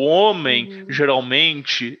 né? O homem,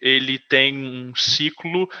 geralmente, ele tem um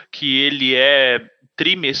ciclo que ele é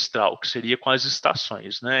trimestral, que seria com as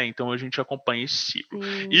estações, né? Então a gente acompanha esse ciclo.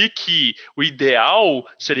 E que o ideal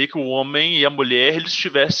seria que o homem e a mulher eles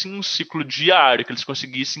tivessem um ciclo diário, que eles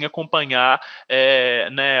conseguissem acompanhar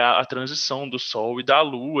né, a transição do Sol e da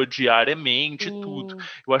Lua diariamente e tudo.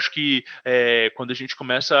 Eu acho que quando a gente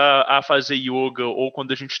começa a fazer yoga ou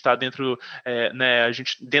quando a gente está dentro, né,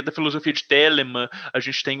 dentro da filosofia de Telemann, a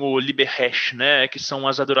gente tem o Liberresh, né, que são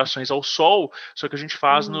as adorações ao Sol, só que a gente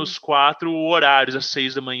faz nos 4 horários, às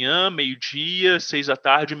 6 da manhã, meio-dia, 6 da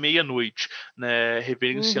tarde e meia-noite, né,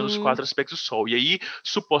 reverenciando os 4 aspectos do Sol. E aí,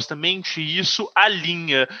 supostamente, isso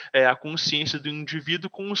alinha a consciência do indivíduo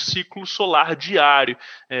com o ciclo solar diário.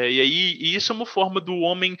 E aí, isso é uma forma do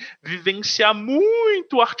homem vivenciar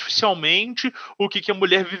muito artificialmente o que a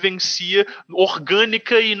mulher vivencia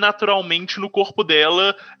orgânica e naturalmente no corpo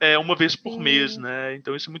dela uma vez por mês, né?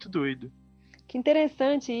 Então isso é muito doido. Que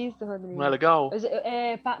interessante isso, Rodrigo. Não é legal?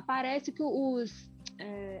 Parece que os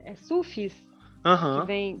sufis que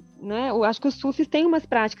vem, né? Eu acho que os sufis têm umas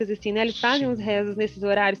práticas assim, né? Eles fazem os rezos nesses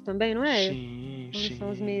horários também, não é? Sim.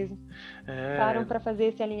 São os mesmos. Param para fazer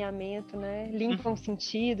esse alinhamento, né? Limpam os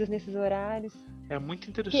sentidos nesses horários. É muito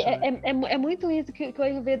interessante. É muito isso que o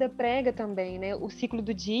Ayurveda prega também, né? O ciclo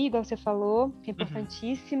do dia, igual você falou, que é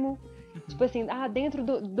importantíssimo. Tipo assim, dentro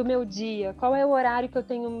do meu dia, qual é o horário que eu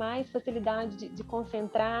tenho mais facilidade de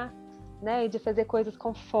concentrar, né? E de fazer coisas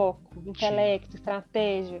com foco, intelecto,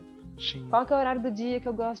 estratégia. Sim. Qual que é o horário do dia que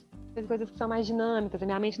eu gosto de fazer coisas que são mais dinâmicas? A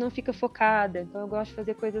minha mente não fica focada, então eu gosto de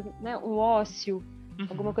fazer coisas, né? Um ócio,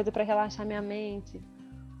 alguma coisa para relaxar minha mente.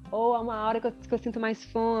 Ou uma hora que eu sinto mais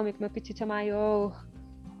fome, que meu apetite é maior.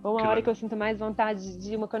 Ou uma hora que eu sinto mais vontade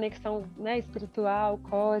de uma conexão, né, espiritual,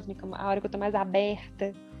 cósmica, a hora que eu tô mais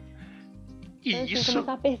aberta. Então, assim,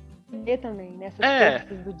 começar a perceber também nessas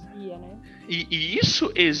forças do dia, né? E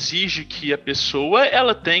isso exige que a pessoa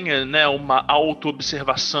ela tenha, né, uma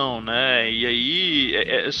autoobservação, né? E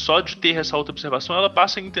aí, só de ter essa autoobservação, ela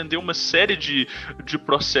passa a entender uma série de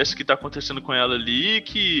processos que está acontecendo com ela ali,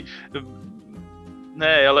 que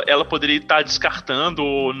né, ela poderia estar descartando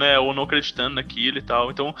ou, né, ou não acreditando naquilo e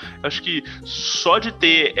tal. Então, acho que só de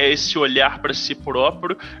ter esse olhar para si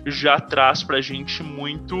próprio já traz pra gente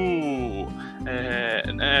muita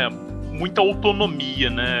autonomia,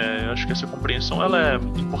 né? Acho que essa compreensão ela é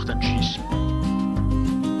importantíssima.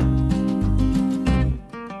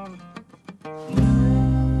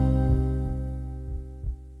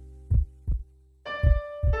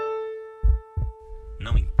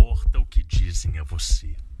 Não importa o que dizem a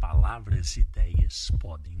você, palavras e ideias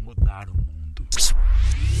podem mudar o mundo.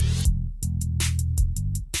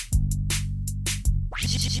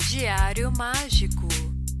 Diário Mágico.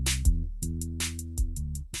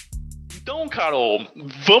 Então, Carol,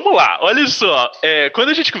 vamos lá. Olha só, quando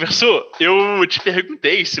a gente conversou, eu te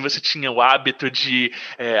perguntei se você tinha o hábito de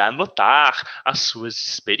anotar as suas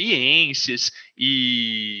experiências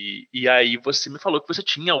e aí você me falou que você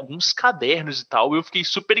tinha alguns cadernos e tal. Eu fiquei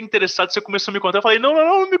super interessado, você começou a me contar. Eu falei,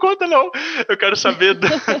 não me conta não. Eu quero saber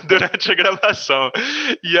durante a gravação.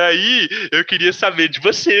 E aí, eu queria saber de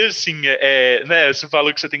você, assim, né? Você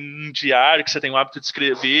falou que você tem um diário, que você tem o hábito de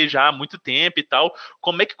escrever já há muito tempo e tal.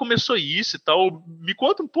 Como é que começou isso e tal? Me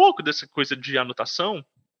conta um pouco dessa coisa de anotação.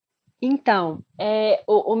 Então,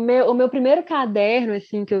 o meu primeiro caderno,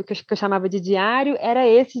 assim, que eu chamava de diário, era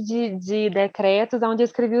esse de decretos, onde eu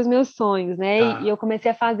escrevia os meus sonhos, né? Tá. E eu comecei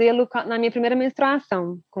a fazê-lo na minha primeira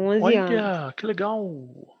menstruação, com 11 anos. Olha, que legal!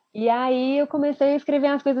 E aí eu comecei a escrever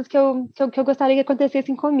as coisas que eu gostaria que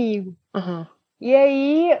acontecessem comigo. Uhum. E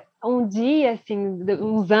aí, um dia, assim,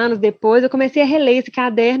 uns anos depois, eu comecei a reler esse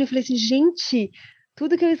caderno e falei assim, gente,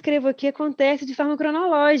 tudo que eu escrevo aqui acontece de forma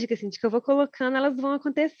cronológica, assim, de que eu vou colocando, elas vão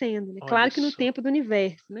acontecendo, né? Claro que no tempo do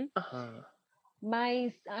universo, né? Uhum.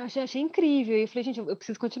 Mas achei incrível. E eu falei, gente, eu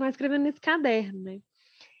preciso continuar escrevendo nesse caderno, né?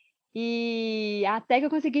 E até que eu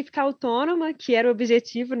consegui ficar autônoma, que era o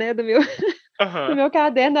objetivo, né, do meu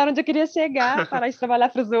caderno, era onde eu queria chegar, parar de trabalhar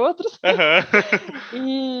para os outros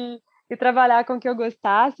e trabalhar com o que eu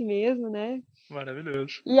gostasse mesmo, né?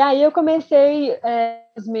 Maravilhoso. E aí eu comecei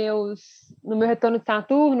no meu retorno de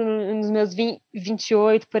Saturno, nos meus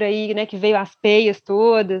 28 por aí, né, que veio as peias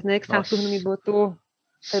todas, né, que Saturno me botou,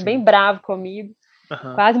 foi bem bravo comigo,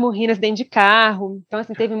 quase morri no acidente de carro, então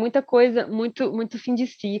assim, teve muita coisa, muito fim de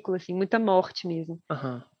ciclo, assim, muita morte mesmo.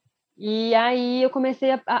 E aí eu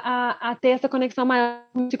comecei a ter essa conexão maior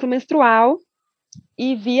com o ciclo menstrual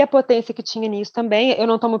e vi a potência que tinha nisso também. Eu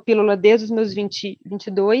não tomo pílula desde os meus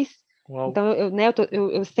 22, Uau. Então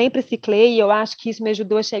eu sempre ciclei e eu acho que isso me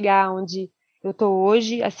ajudou a chegar onde eu estou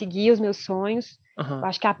hoje, a seguir os meus sonhos. Eu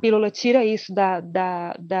acho que a pílula tira isso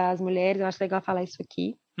das mulheres, eu acho legal falar isso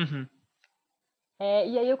aqui.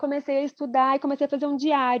 E aí eu comecei a estudar e comecei a fazer um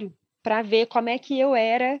diário para ver como é que eu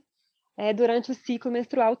era durante o ciclo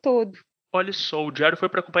menstrual todo. Olha só, o diário foi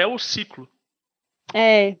para acompanhar o ciclo.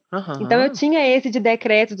 Então eu tinha esse de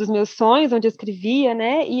decretos dos meus sonhos, onde eu escrevia,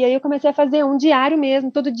 né? E aí eu comecei a fazer um diário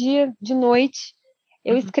mesmo, todo dia, de noite.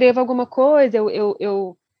 Eu escrevo alguma coisa,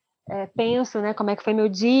 eu penso, né, como é que foi meu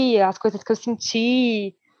dia, as coisas que eu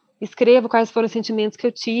senti, escrevo quais foram os sentimentos que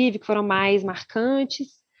eu tive, que foram mais marcantes.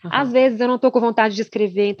 Às vezes eu não estou com vontade de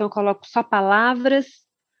escrever, então eu coloco só palavras.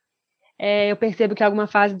 Eu percebo que em alguma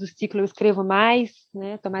fase do ciclo eu escrevo mais,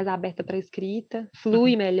 né? Estou mais aberta para a escrita,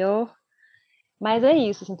 flui melhor. Mas é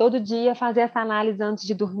isso, assim, todo dia fazer essa análise antes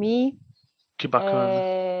de dormir. Que bacana.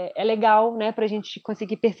 É legal, né, para a gente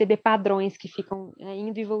conseguir perceber padrões que ficam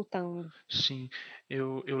indo e voltando. Sim,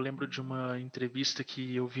 eu lembro de uma entrevista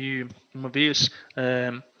que eu vi uma vez,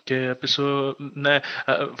 que a pessoa, né,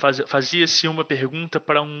 fazia-se uma pergunta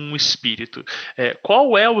para um espírito.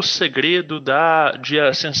 Qual é o segredo de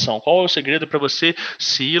ascensão? Qual é o segredo para você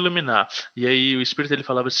se iluminar? E aí o espírito ele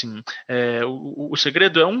falava assim, o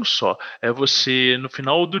segredo é um só, é você no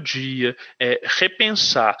final do dia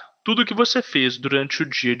repensar tudo que você fez durante o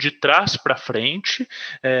dia de trás para frente,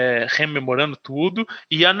 rememorando tudo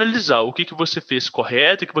e analisar o que você fez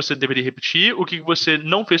correto, o que você deveria repetir, o que você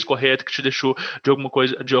não fez correto, que te deixou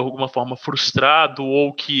de alguma forma frustrado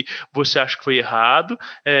ou que você acha que foi errado,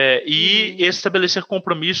 e estabelecer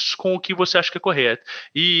compromissos com o que você acha que é correto.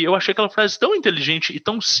 E eu achei aquela frase tão inteligente e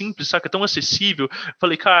tão simples, saca? Tão acessível.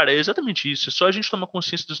 Falei, cara, é exatamente isso. É só a gente tomar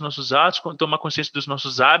consciência dos nossos atos, tomar consciência dos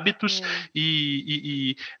nossos hábitos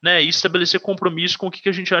e estabelecer compromisso com o que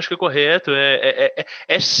a gente acha que é correto.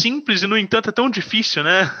 É simples e, no entanto, é tão difícil,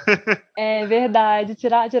 né? É verdade.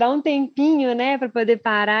 Tirar um tempinho, né, para poder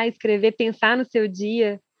parar, escrever, pensar no seu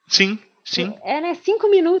dia. Sim. Né, 5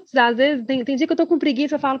 minutos, às vezes. Tem dia que eu tô com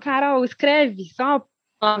preguiça, eu falo, Carol, escreve só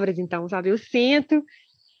palavras, então, sabe? Eu sento,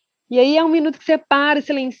 e aí é um minuto que você para,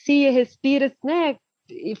 silencia, respira, né?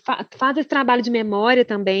 faz esse trabalho de memória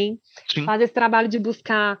também, Sim. faz esse trabalho de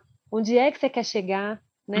buscar onde é que você quer chegar,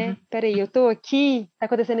 né? Uhum. Peraí, eu tô aqui, tá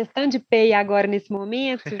acontecendo esse tanto de pay agora nesse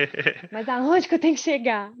momento, mas aonde que eu tenho que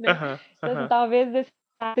chegar, né? Então, assim, talvez esses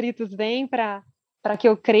atritos venham para que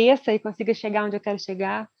eu cresça e consiga chegar onde eu quero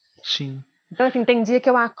chegar. Sim. Então, assim, tem dia que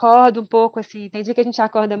eu acordo um pouco, assim, tem dia que a gente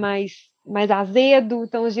acorda mais azedo,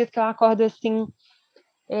 então os dias que eu acordo, assim,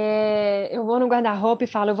 eu vou no guarda-roupa e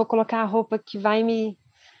falo, eu vou colocar a roupa que vai me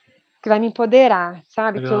empoderar,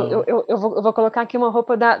 sabe? Que eu vou colocar aqui uma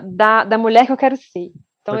roupa da mulher que eu quero ser.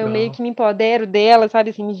 Então, eu meio que me empodero dela,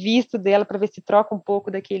 sabe? Assim, me visto dela para ver se troca um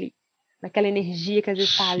pouco daquela energia que às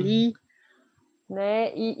vezes está ali,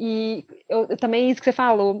 né? E eu também isso que você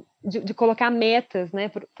falou, de colocar metas, né,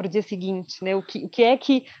 para o dia seguinte, né? O que é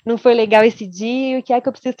que não foi legal esse dia, o que é que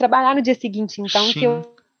eu preciso trabalhar no dia seguinte, então,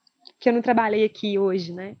 que eu não trabalhei aqui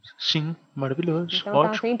hoje, né? Sim, maravilhoso. Então,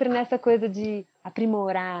 ótimo. tá sempre nessa coisa de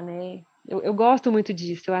aprimorar, né? Eu gosto muito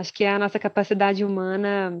disso. Eu acho que a nossa capacidade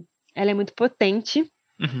humana, ela é muito potente.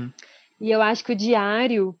 Uhum. E eu acho que o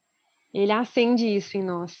diário, ele acende isso em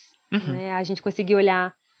nós, né? A gente conseguir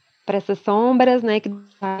olhar para essas sombras, né? Que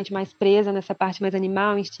a gente mais presa nessa parte mais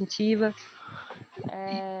animal, instintiva.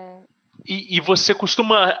 E você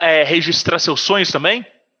costuma registrar seus sonhos também?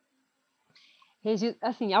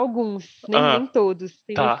 Assim, alguns, nem todos.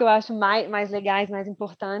 Tem uns que eu acho mais legais, mais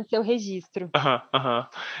importantes, eu registro.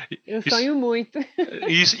 Eu sonho muito.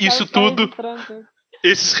 Isso tudo,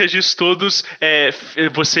 esses registros todos,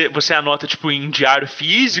 você anota tipo em diário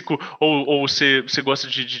físico ou você gosta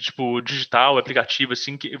de tipo digital, aplicativo,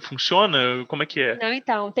 assim, que funciona? Como é que é? Não,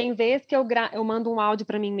 então, tem vezes que eu mando um áudio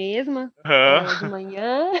para mim mesma, de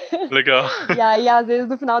manhã. Legal. E aí, às vezes,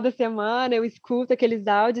 no final da semana, eu escuto aqueles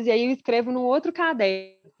áudios e aí eu escrevo num outro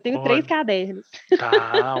caderno. Tenho 3 cadernos.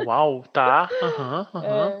 Tá, uau, tá.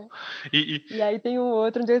 E aí tem um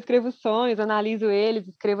outro onde eu escrevo sonhos, analiso eles,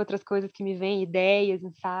 escrevo outras coisas que me vêm, ideias,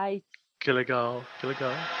 insights. Que legal, que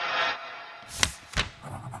legal.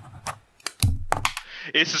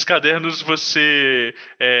 Esses cadernos você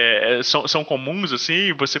são comuns,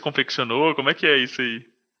 assim? Você confeccionou? Como é que é isso aí?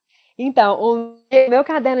 Então, o meu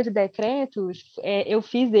caderno de decretos, eu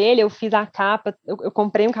fiz a capa, eu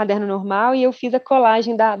comprei um caderno normal e eu fiz a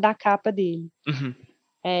colagem da capa dele.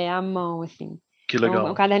 À mão, assim. Que legal. Então,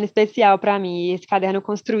 é um caderno especial para mim. E esse caderno eu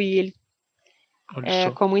construí ele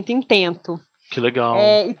com muito intento. Que legal.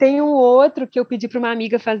 E tem um outro que eu pedi para uma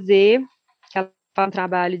amiga fazer, que ela faz um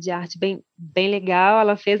trabalho de arte bem, bem legal.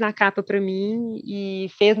 Ela fez na capa para mim e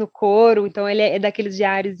fez no couro. Então, ele é daqueles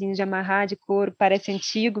diáriozinhos de amarrar de couro, parece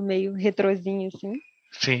antigo, meio retrozinho, assim.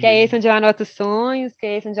 Sim. Que é esse onde eu anoto os sonhos, que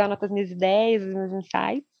é esse onde eu anoto as minhas ideias, os meus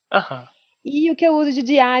insights. E o que eu uso de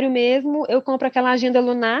diário mesmo, eu compro aquela agenda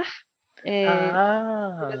lunar, que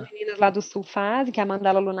as meninas lá do Sul fazem, que é a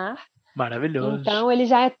mandala lunar. Maravilhoso. Então, ele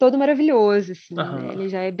já é todo maravilhoso, assim, né? Ele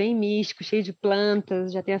já é bem místico, cheio de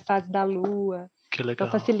plantas, já tem as fases da lua. Que legal.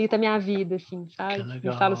 Então, facilita a minha vida, assim, sabe?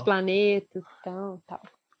 Me fala os planetas, então, tal.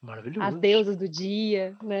 Maravilhoso. As deusas do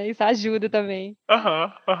dia, né? Isso ajuda também.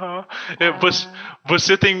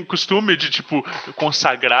 Você tem costume de, tipo,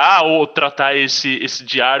 consagrar ou tratar esse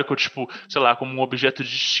diário como, tipo, sei lá, como um objeto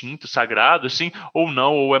distinto, sagrado, assim? Ou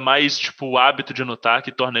não? Ou é mais, tipo, o hábito de anotar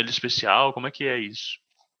que torna ele especial? Como é que é isso?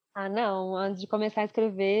 Não. Antes de começar a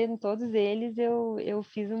escrever, em todos eles, eu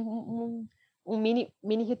fiz um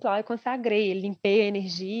mini ritual e consagrei. Limpei a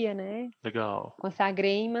energia, né? Legal.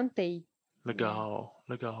 Consagrei e mantei. Legal.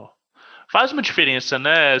 Faz uma diferença,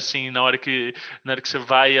 né? Assim, na hora que você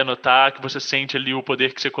vai anotar, que você sente ali o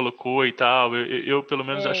poder que você colocou e tal. Eu pelo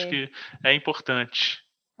menos, acho que é importante.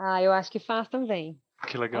 Eu acho que faz também.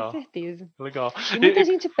 Que legal. Com certeza. Legal. E muita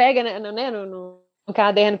gente pega, né, no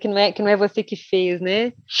caderno que não é você que fez,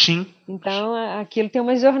 né? Sim. Então, aquilo tem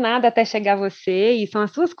uma jornada até chegar a você e são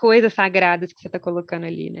as suas coisas sagradas que você está colocando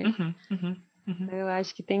ali, né? Eu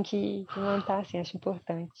acho que tem que montar, assim, acho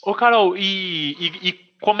importante. Ô, Carol, e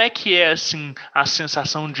como é que é, assim, a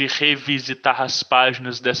sensação de revisitar as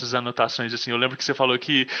páginas dessas anotações, assim? Eu lembro que você falou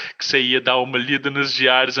que você ia dar uma lida nos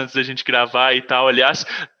diários antes da gente gravar e tal. Aliás,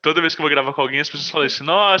 toda vez que eu vou gravar com alguém, as pessoas falam assim,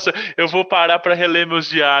 nossa, eu vou parar para reler meus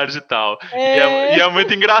diários e tal. E é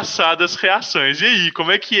muito engraçado as reações. E aí,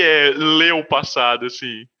 como é que é ler o passado,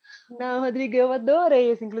 assim? Não, Rodrigo, eu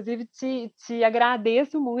adorei, assim, inclusive te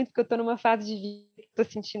agradeço muito, porque eu tô numa fase de vida, tô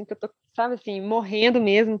sentindo que eu tô, sabe, assim, morrendo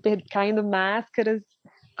mesmo, caindo máscaras,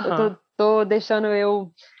 eu tô deixando eu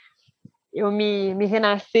me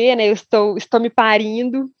renascer, né, eu estou me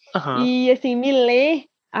parindo, e, assim, me ler,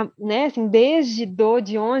 né, assim, desde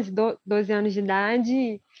de 11, 12 anos de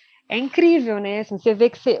idade, é incrível, né, assim, você vê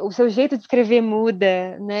que o seu jeito de escrever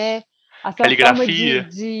muda, né, A sua caligrafia.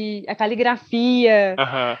 forma a caligrafia.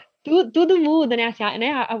 Tudo muda, né? Assim,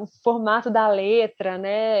 o formato da letra,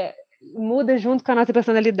 né? Muda junto com a nossa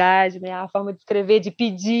personalidade, né? A forma de escrever, de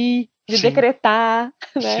pedir, de decretar,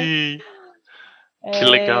 né? Sim. Que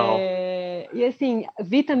legal. E assim,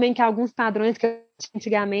 vi também que alguns padrões que eu tinha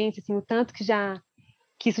antigamente, assim, o tanto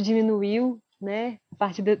que isso diminuiu, né? A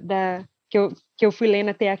partir que eu fui lendo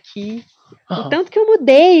até aqui. O tanto que eu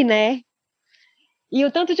mudei, né? E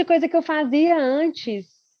o tanto de coisa que eu fazia antes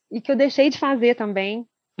e que eu deixei de fazer também.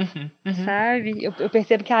 Sabe? Eu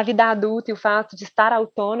percebo que a vida adulta e o fato de estar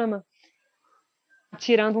autônoma,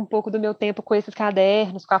 tirando um pouco do meu tempo com esses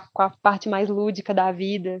cadernos, com a parte mais lúdica da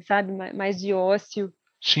vida, sabe? Mais de ócio.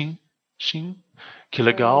 Sim. Que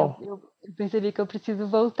legal. Eu percebi que eu preciso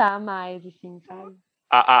voltar mais, assim, sabe?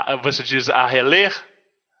 Você diz a reler?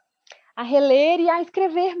 A reler e a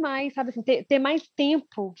escrever mais, sabe? Assim, ter mais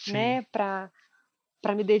tempo, né? Para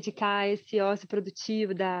me dedicar a esse ócio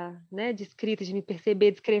produtivo de escrita, de me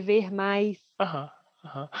perceber, de escrever mais.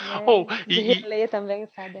 De reler também,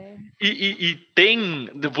 sabe?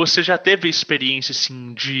 Você já teve experiência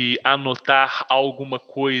assim de anotar alguma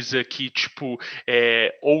coisa que tipo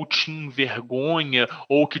ou te envergonha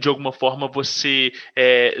ou que de alguma forma você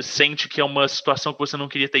sente que é uma situação que você não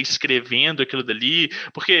queria estar escrevendo aquilo dali?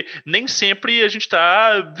 Porque nem sempre a gente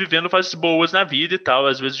está vivendo fases boas na vida e tal,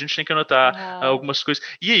 às vezes a gente tem que anotar algumas coisas.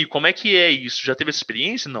 E aí, como é que é isso? Já teve essa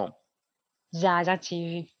experiência? Não? Já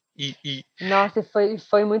tive. Nossa,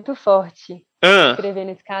 foi muito forte escrever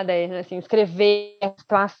nesse caderno, assim, escrever a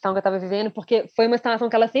situação que eu estava vivendo, porque foi uma situação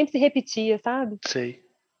que ela sempre se repetia, sabe? Sei.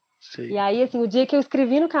 E aí, assim, o dia que eu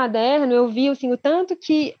escrevi no caderno, eu vi, assim, o tanto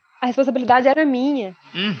que a responsabilidade era minha,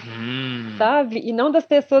 sabe? E não das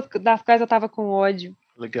pessoas das quais eu estava com ódio.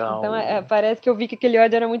 Legal. Então, parece que eu vi que aquele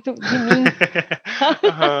ódio era muito de mim.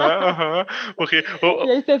 Porque,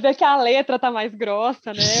 E aí você vê que a letra tá mais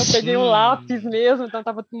grossa, né? Eu peguei um lápis mesmo, então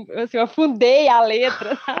assim, eu afundei a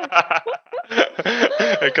letra, sabe?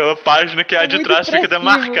 Aquela página que a de trás fica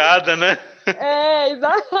demarcada, né?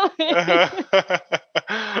 Exatamente.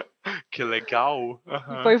 Que legal.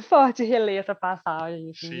 Foi forte reler essa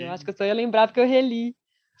passagem. Assim. Eu acho que eu só ia lembrar porque eu reli.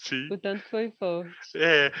 Sim. O tanto que foi forte.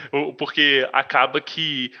 Porque acaba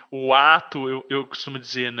que o ato, eu costumo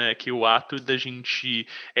dizer, né, que o ato da gente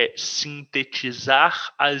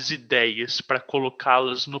sintetizar as ideias para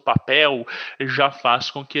colocá-las no papel já faz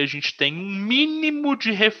com que a gente tenha um mínimo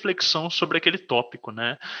de reflexão sobre aquele tópico,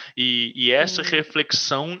 né? E essa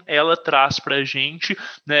reflexão, ela traz para a gente,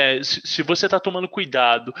 né, se você está tomando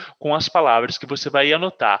cuidado com as palavras que você vai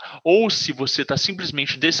anotar, ou se você está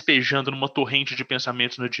simplesmente despejando numa torrente de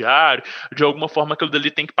pensamentos no diário, de alguma forma aquilo dali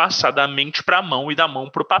tem que passar da mente para a mão e da mão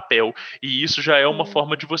para o papel. E isso já é uma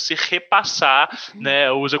forma de você repassar, né,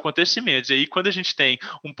 os acontecimentos. E aí quando a gente tem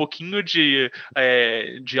um pouquinho de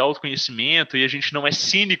autoconhecimento e a gente não é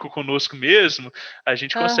cínico conosco mesmo, a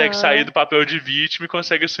gente consegue sair do papel de vítima e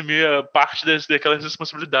consegue assumir parte daquelas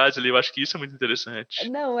responsabilidades ali. Eu acho que isso é muito interessante.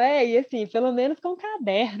 Não, e assim, pelo menos com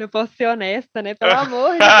caderno, eu posso ser honesta, né? Pelo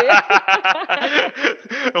amor de Deus.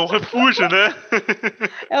 É um refúgio, né?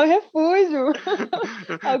 É um refúgio.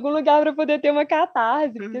 Algum lugar para poder ter uma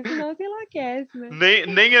catarse, porque senão você enlouquece, né?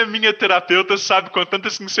 Nem a minha terapeuta sabe com tanta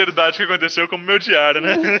sinceridade o que aconteceu como meu diário,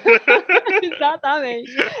 né?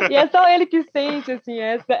 Exatamente. E é só ele que sente, assim,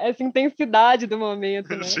 essa intensidade do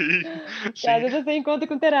momento, né? Sim. E às vezes você encontra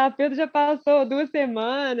com o terapeuta, já passou 2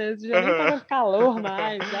 semanas, já nem tava calor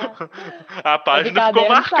mais. Já. A página ficou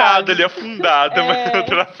marcada ali, afundada, mas o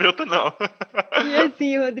terapeuta não. E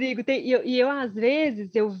assim, Rodrigo, eu às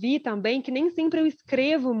vezes eu vi também que nem sempre eu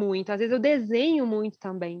escrevo muito, às vezes eu desenho muito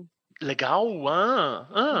também. Legal!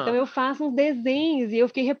 Então eu faço uns desenhos e eu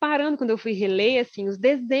fiquei reparando quando eu fui reler, assim, os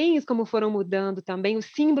desenhos como foram mudando também, os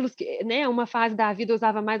símbolos, né? Uma fase da vida eu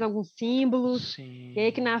usava mais alguns símbolos, e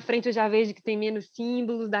aí que na frente eu já vejo que tem menos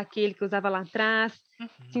símbolos daquele que eu usava lá atrás,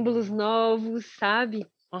 símbolos novos, sabe?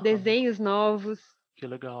 Desenhos novos. Que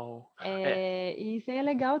legal. E isso aí é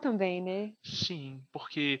legal também, né? Sim,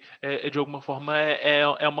 porque de alguma forma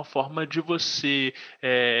é uma forma de você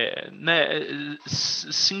né,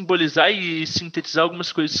 simbolizar e sintetizar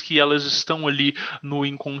algumas coisas que elas estão ali no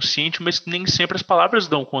inconsciente, mas que nem sempre as palavras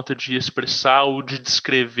dão conta de expressar ou de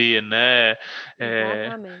descrever, né?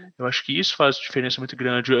 Eu acho que isso faz diferença muito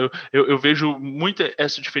grande. Eu vejo muita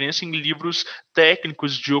essa diferença em livros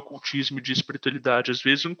técnicos de ocultismo e de espiritualidade. Às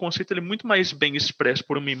vezes um conceito ele é muito mais bem expresso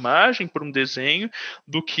por uma imagem, por um desenho,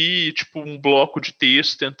 do que tipo um bloco de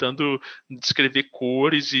texto tentando descrever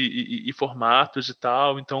cores e formatos e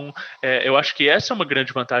tal. Então, eu acho que essa é uma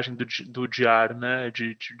grande vantagem do diário, né?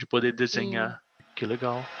 De poder desenhar. Que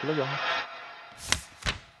legal, que legal.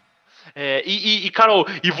 Carol,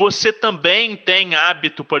 e você também tem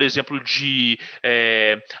hábito, por exemplo, de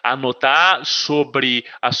anotar sobre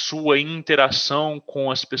a sua interação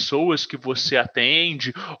com as pessoas que você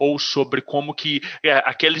atende, ou sobre como que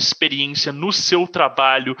aquela experiência no seu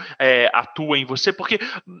trabalho atua em você? Porque,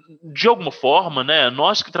 de alguma forma, né,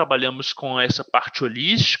 nós que trabalhamos com essa parte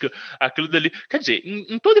holística, aquilo dali, quer dizer,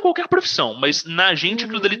 em toda e qualquer profissão, mas na gente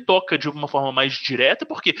aquilo dali toca de uma forma mais direta,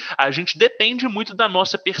 porque a gente depende muito da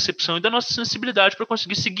nossa percepção e da nossa sensibilidade para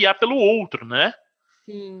conseguir se guiar pelo outro, né?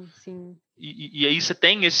 Sim, sim. E aí você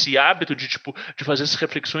tem esse hábito de, tipo, de fazer essas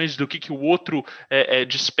reflexões do que o outro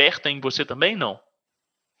desperta em você também, não?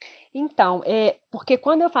 Então, porque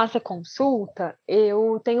quando eu faço a consulta,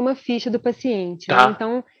 eu tenho uma ficha do paciente, né?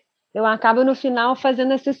 Então, eu acabo no final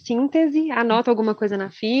fazendo essa síntese, anoto alguma coisa na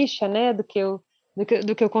ficha, né? Do que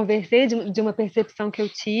eu conversei, de uma percepção que eu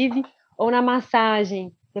tive, ou na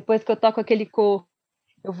massagem, depois que eu toco aquele corpo,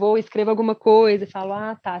 eu vou, escrevo alguma coisa, falo,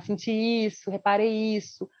 tá, senti isso, reparei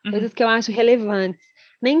isso, coisas que eu acho relevantes.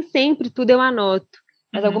 Nem sempre tudo eu anoto,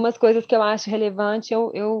 mas algumas coisas que eu acho relevante,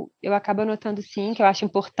 eu acabo anotando sim, que eu acho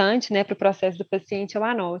importante, né, para o processo do paciente, eu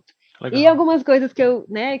anoto. Legal. E algumas coisas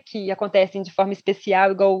que acontecem de forma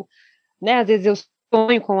especial, igual, né, às vezes eu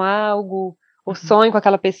sonho com algo, ou sonho com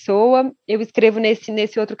aquela pessoa, eu escrevo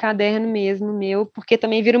nesse outro caderno mesmo, meu, porque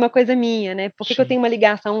também vira uma coisa minha, né? Por que eu tenho uma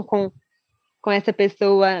ligação com essa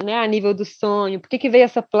pessoa, né, a nível do sonho? Por que veio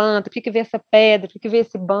essa planta? Por que veio essa pedra? Por que veio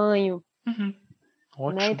esse banho?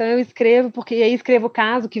 Ótimo. Né? Então eu escrevo, porque aí escrevo o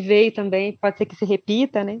caso que veio também, pode ser que se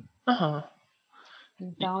repita, né?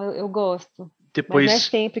 Então eu gosto. Mas não é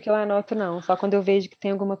sempre que eu anoto, não. Só quando eu vejo que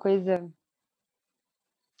tem alguma coisa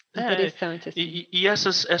interessante. Assim. E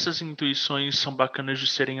essas intuições são bacanas de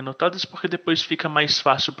serem anotadas, porque depois fica mais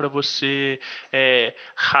fácil para você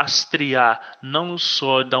rastrear não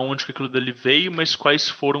só da onde que aquilo dali veio, mas quais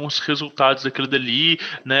foram os resultados daquilo dali,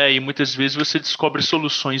 né? E muitas vezes você descobre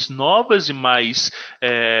soluções novas e mais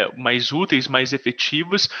úteis, mais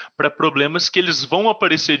efetivas para problemas que eles vão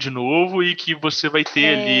aparecer de novo e que você vai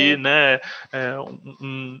ter ali, né,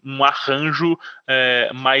 um arranjo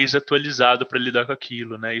mais atualizado para lidar com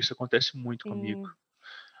aquilo, né? Isso acontece muito comigo.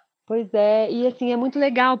 Pois é, e assim, é muito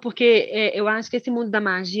legal, porque eu acho que esse mundo da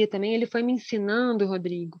magia também, ele foi me ensinando,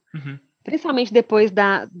 Rodrigo, principalmente depois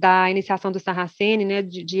da iniciação do Sarracene, né,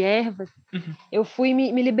 de ervas, eu fui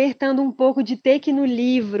me libertando um pouco de ter que ir no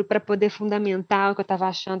livro para poder fundamentar o que eu estava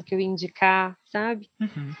achando que eu ia indicar, sabe?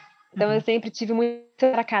 Então, eu sempre tive muito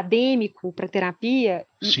acadêmico para terapia,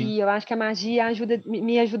 e eu acho que a magia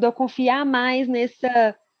me ajudou a confiar mais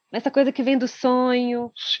nessa coisa que vem do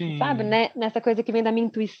sonho, sabe? Né? Nessa coisa que vem da minha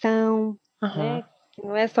intuição, né? Que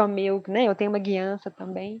não é só meu, né? Eu tenho uma guiança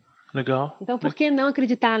também. Legal. Então, por que não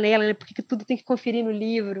acreditar nela, né? Por que tudo tem que conferir no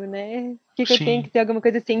livro, né? Por que eu tenho que ter alguma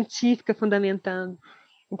coisa científica fundamentando?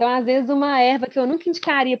 Então, às vezes, uma erva que eu nunca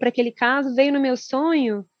indicaria para aquele caso veio no meu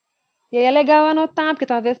sonho, e aí é legal anotar, porque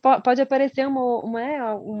talvez pode aparecer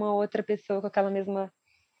uma outra pessoa com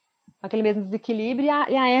aquele mesmo desequilíbrio,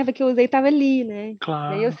 e a erva que eu usei estava ali, né?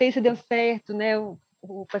 Claro. E aí eu sei se deu certo, né?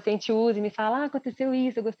 O paciente usa e me fala, aconteceu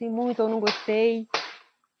isso, eu gostei muito ou não gostei.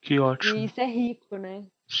 Que ótimo. E isso é rico, né?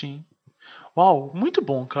 Sim. Uau, muito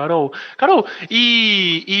bom, Carol. Carol,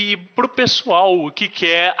 e pro pessoal que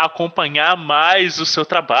quer acompanhar mais o seu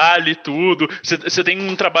trabalho e tudo, você tem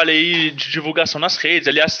um trabalho aí de divulgação nas redes,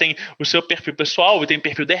 aliás, tem o seu perfil pessoal e tem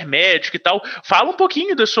perfil da Hermética e tal. Fala um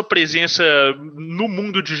pouquinho da sua presença no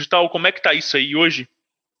mundo digital, como é que tá isso aí hoje?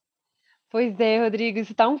 Pois é, Rodrigo,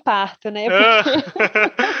 isso tá um parto, né?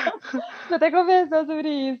 Você até conversou sobre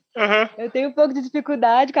isso. Eu tenho um pouco de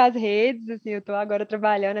dificuldade com as redes, assim, eu tô agora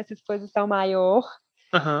trabalhando essa exposição maior.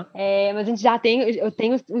 Mas a gente eu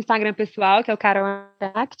tenho o Instagram pessoal, que é o Carol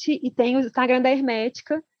Act, e tenho o Instagram da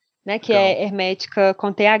Hermética, né? Que é Hermética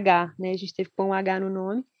com TH, né? A gente teve que pôr um H no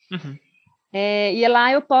nome. E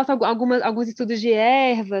lá eu posto alguns estudos de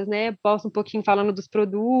ervas, né? Posto um pouquinho falando dos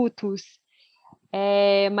produtos.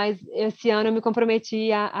 Mas esse ano eu me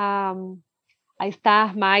comprometi a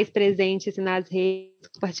estar mais presente assim, nas redes,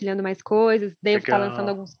 compartilhando mais coisas. Devo estar lançando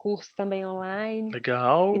alguns cursos também online.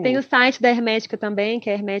 Legal. E tem o site da Hermética também, que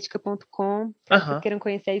é hermética.com. Se vocês queiram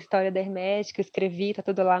conhecer a história da Hermética, eu escrevi, tá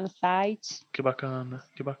tudo lá no site. Que bacana,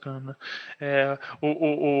 que bacana.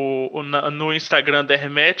 No Instagram da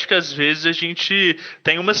Hermética, às vezes a gente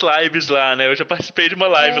tem umas lives lá, né? Eu já participei de uma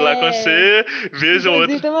live lá com você, vejam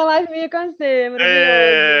outra. Tem uma live minha com você,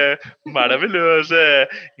 maravilhoso.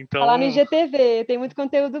 Então... Lá no IGTV, tem muito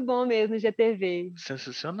conteúdo bom mesmo no IGTV.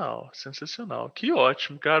 Sensacional, sensacional. Que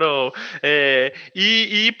ótimo, Carol.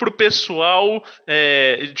 E pro pessoal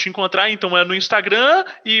te encontrar, então, é no Instagram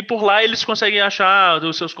e por lá eles conseguem achar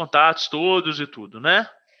os seus contatos todos e tudo, né?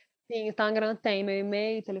 Sim, o Instagram tem meu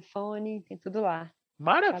e-mail, telefone, tem tudo lá.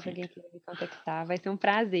 Maravilha. Caso alguém queira me contactar, vai ser um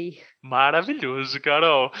prazer. Maravilhoso,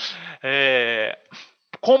 Carol.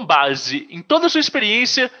 Com base em toda a sua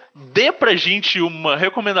experiência, dê pra gente uma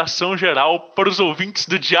recomendação geral para os ouvintes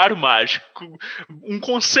do Diário Mágico. Um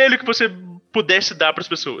conselho que você pudesse dar para as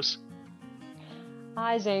pessoas.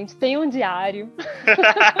 Ai, gente, tem um diário.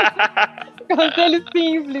 Conselho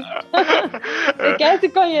simples. Você quer se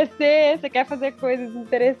conhecer, você quer fazer coisas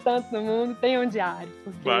interessantes no mundo, tem um diário.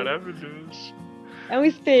 Maravilhoso. É um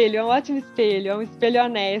espelho, é um ótimo espelho, é um espelho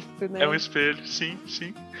honesto, né? É um espelho, sim,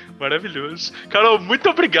 sim. Maravilhoso. Carol, muito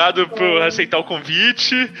obrigado por aceitar o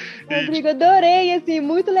convite. Rodrigo, adorei, assim,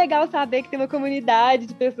 muito legal saber que tem uma comunidade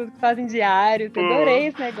de pessoas que fazem diário. Adorei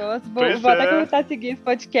esse negócio. Vou até começar a seguir esse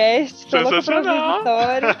podcast. Sensacional.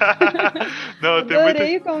 Não,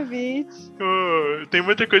 adorei o convite. Tem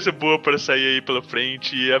muita coisa boa para sair aí pela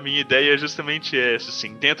frente. E a minha ideia é justamente essa,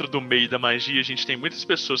 assim. Dentro do meio da magia, a gente tem muitas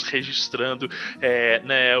pessoas registrando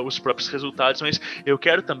os próprios resultados, mas eu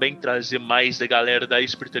quero também trazer mais da galera da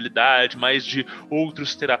espiritualidade, mais de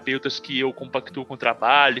outros terapeutas que eu compactuo com o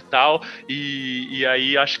trabalho e tal, e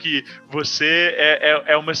aí acho que você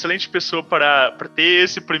é uma excelente pessoa para ter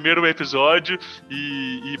esse primeiro episódio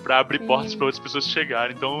e para abrir portas para outras pessoas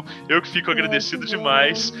chegarem. Então eu que fico agradecido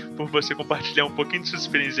demais por você compartilhar um pouquinho de sua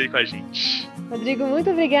experiência aí com a gente. Rodrigo,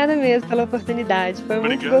 muito obrigada mesmo pela oportunidade, foi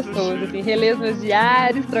muito gostoso, assim, reler os meus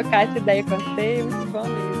diários, trocar essa ideia com você, muito bom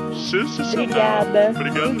mesmo. Sensacional. Obrigada.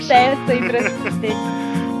 Sucesso aí pra você.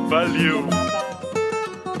 Valeu.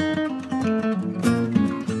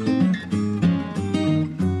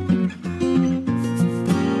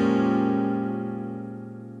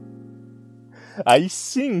 Aí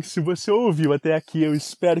sim, se você ouviu até aqui, eu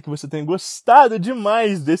espero que você tenha gostado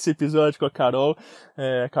demais desse episódio com a Carol.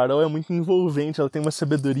 A Carol é muito envolvente, ela tem uma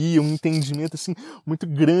sabedoria, um entendimento assim muito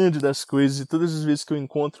grande das coisas, e todas as vezes que eu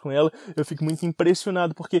encontro com ela, eu fico muito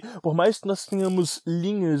impressionado, porque por mais que nós tenhamos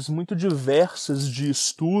linhas muito diversas de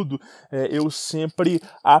estudo, eu sempre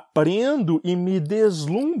aprendo e me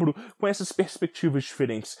deslumbro com essas perspectivas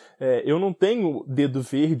diferentes. Eu não tenho dedo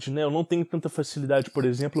verde, né? Eu não tenho tanta facilidade, por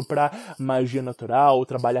exemplo, para magia natural,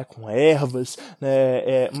 trabalhar com ervas,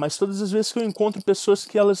 né? Mas todas as vezes que eu encontro pessoas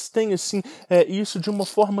que elas têm assim, isso de uma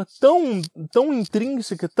forma tão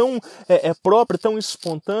intrínseca, tão própria, tão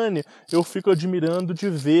espontânea, eu fico admirando de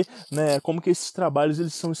ver, né, como que esses trabalhos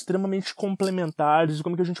eles são extremamente complementares e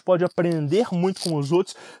como que a gente pode aprender muito com os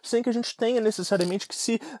outros sem que a gente tenha necessariamente que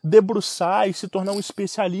se debruçar e se tornar um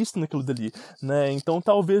especialista naquilo dali, né? Então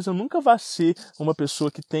talvez eu nunca vá ser uma pessoa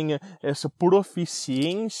que tenha essa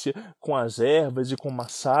proficiência com as ervas e com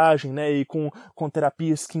massagem, né, e com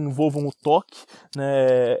terapias que envolvam o toque,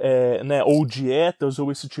 né, ou dietas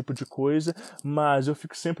ou esse tipo de coisa, mas eu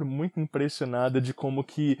fico sempre muito impressionada de como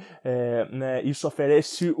que isso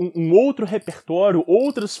oferece um outro repertório,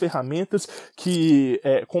 outras ferramentas que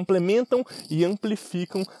complementam e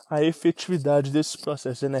amplificam a efetividade desses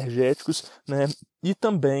processos energéticos, né, e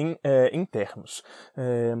também internos.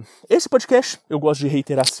 Esse podcast, eu gosto de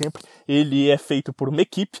reiterar sempre, ele é feito por uma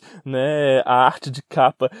equipe, né? A arte de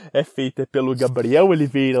capa é feita pelo Gabriel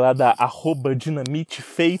Oliveira, lá da @dinamite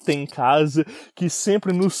feita em casa, que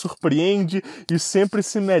sempre nos surpreende e sempre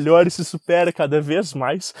se melhora e se supera cada vez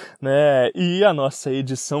mais, né? E a nossa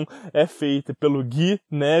edição é feita pelo Gui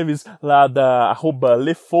Neves, lá da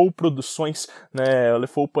 @Lefou Produções, né? O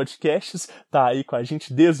Lefou Podcasts tá aí com a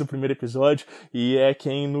gente desde o primeiro episódio e é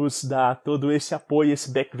quem nos dá todo esse apoio,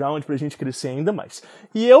 esse background pra gente crescer ainda mais.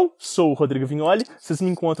 E eu sou o Rodrigo Vignoli, vocês me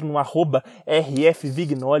encontram no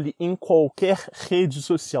 @RFVignoli em qualquer rede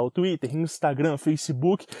social, Twitter, Instagram,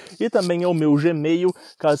 Facebook, e também é o meu Gmail,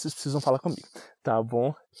 caso vocês precisam falar comigo, tá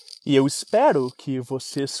bom? E eu espero que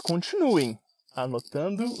vocês continuem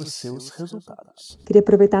anotando os seus resultados. Queria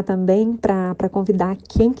aproveitar também para convidar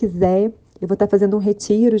quem quiser. Eu vou estar fazendo um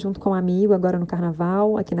retiro junto com um amigo agora no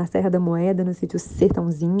Carnaval, aqui na Serra da Moeda, no sítio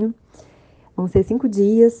Sertãozinho. Vão ser 5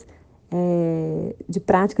 dias de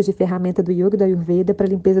práticas de ferramenta do Yoga e da Ayurveda para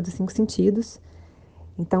limpeza dos 5 sentidos.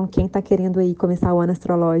 Então, quem está querendo aí começar o ano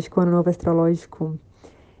astrológico, o ano novo astrológico,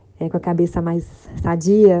 com a cabeça mais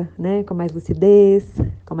sadia, né, com mais lucidez,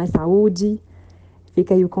 com mais saúde,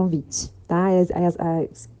 fica aí o convite. Tá?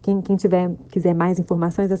 Quem quiser mais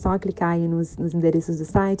informações é só clicar aí nos endereços do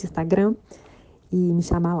site, Instagram e me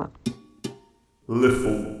chamar lá.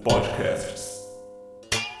 Lefou Podcasts.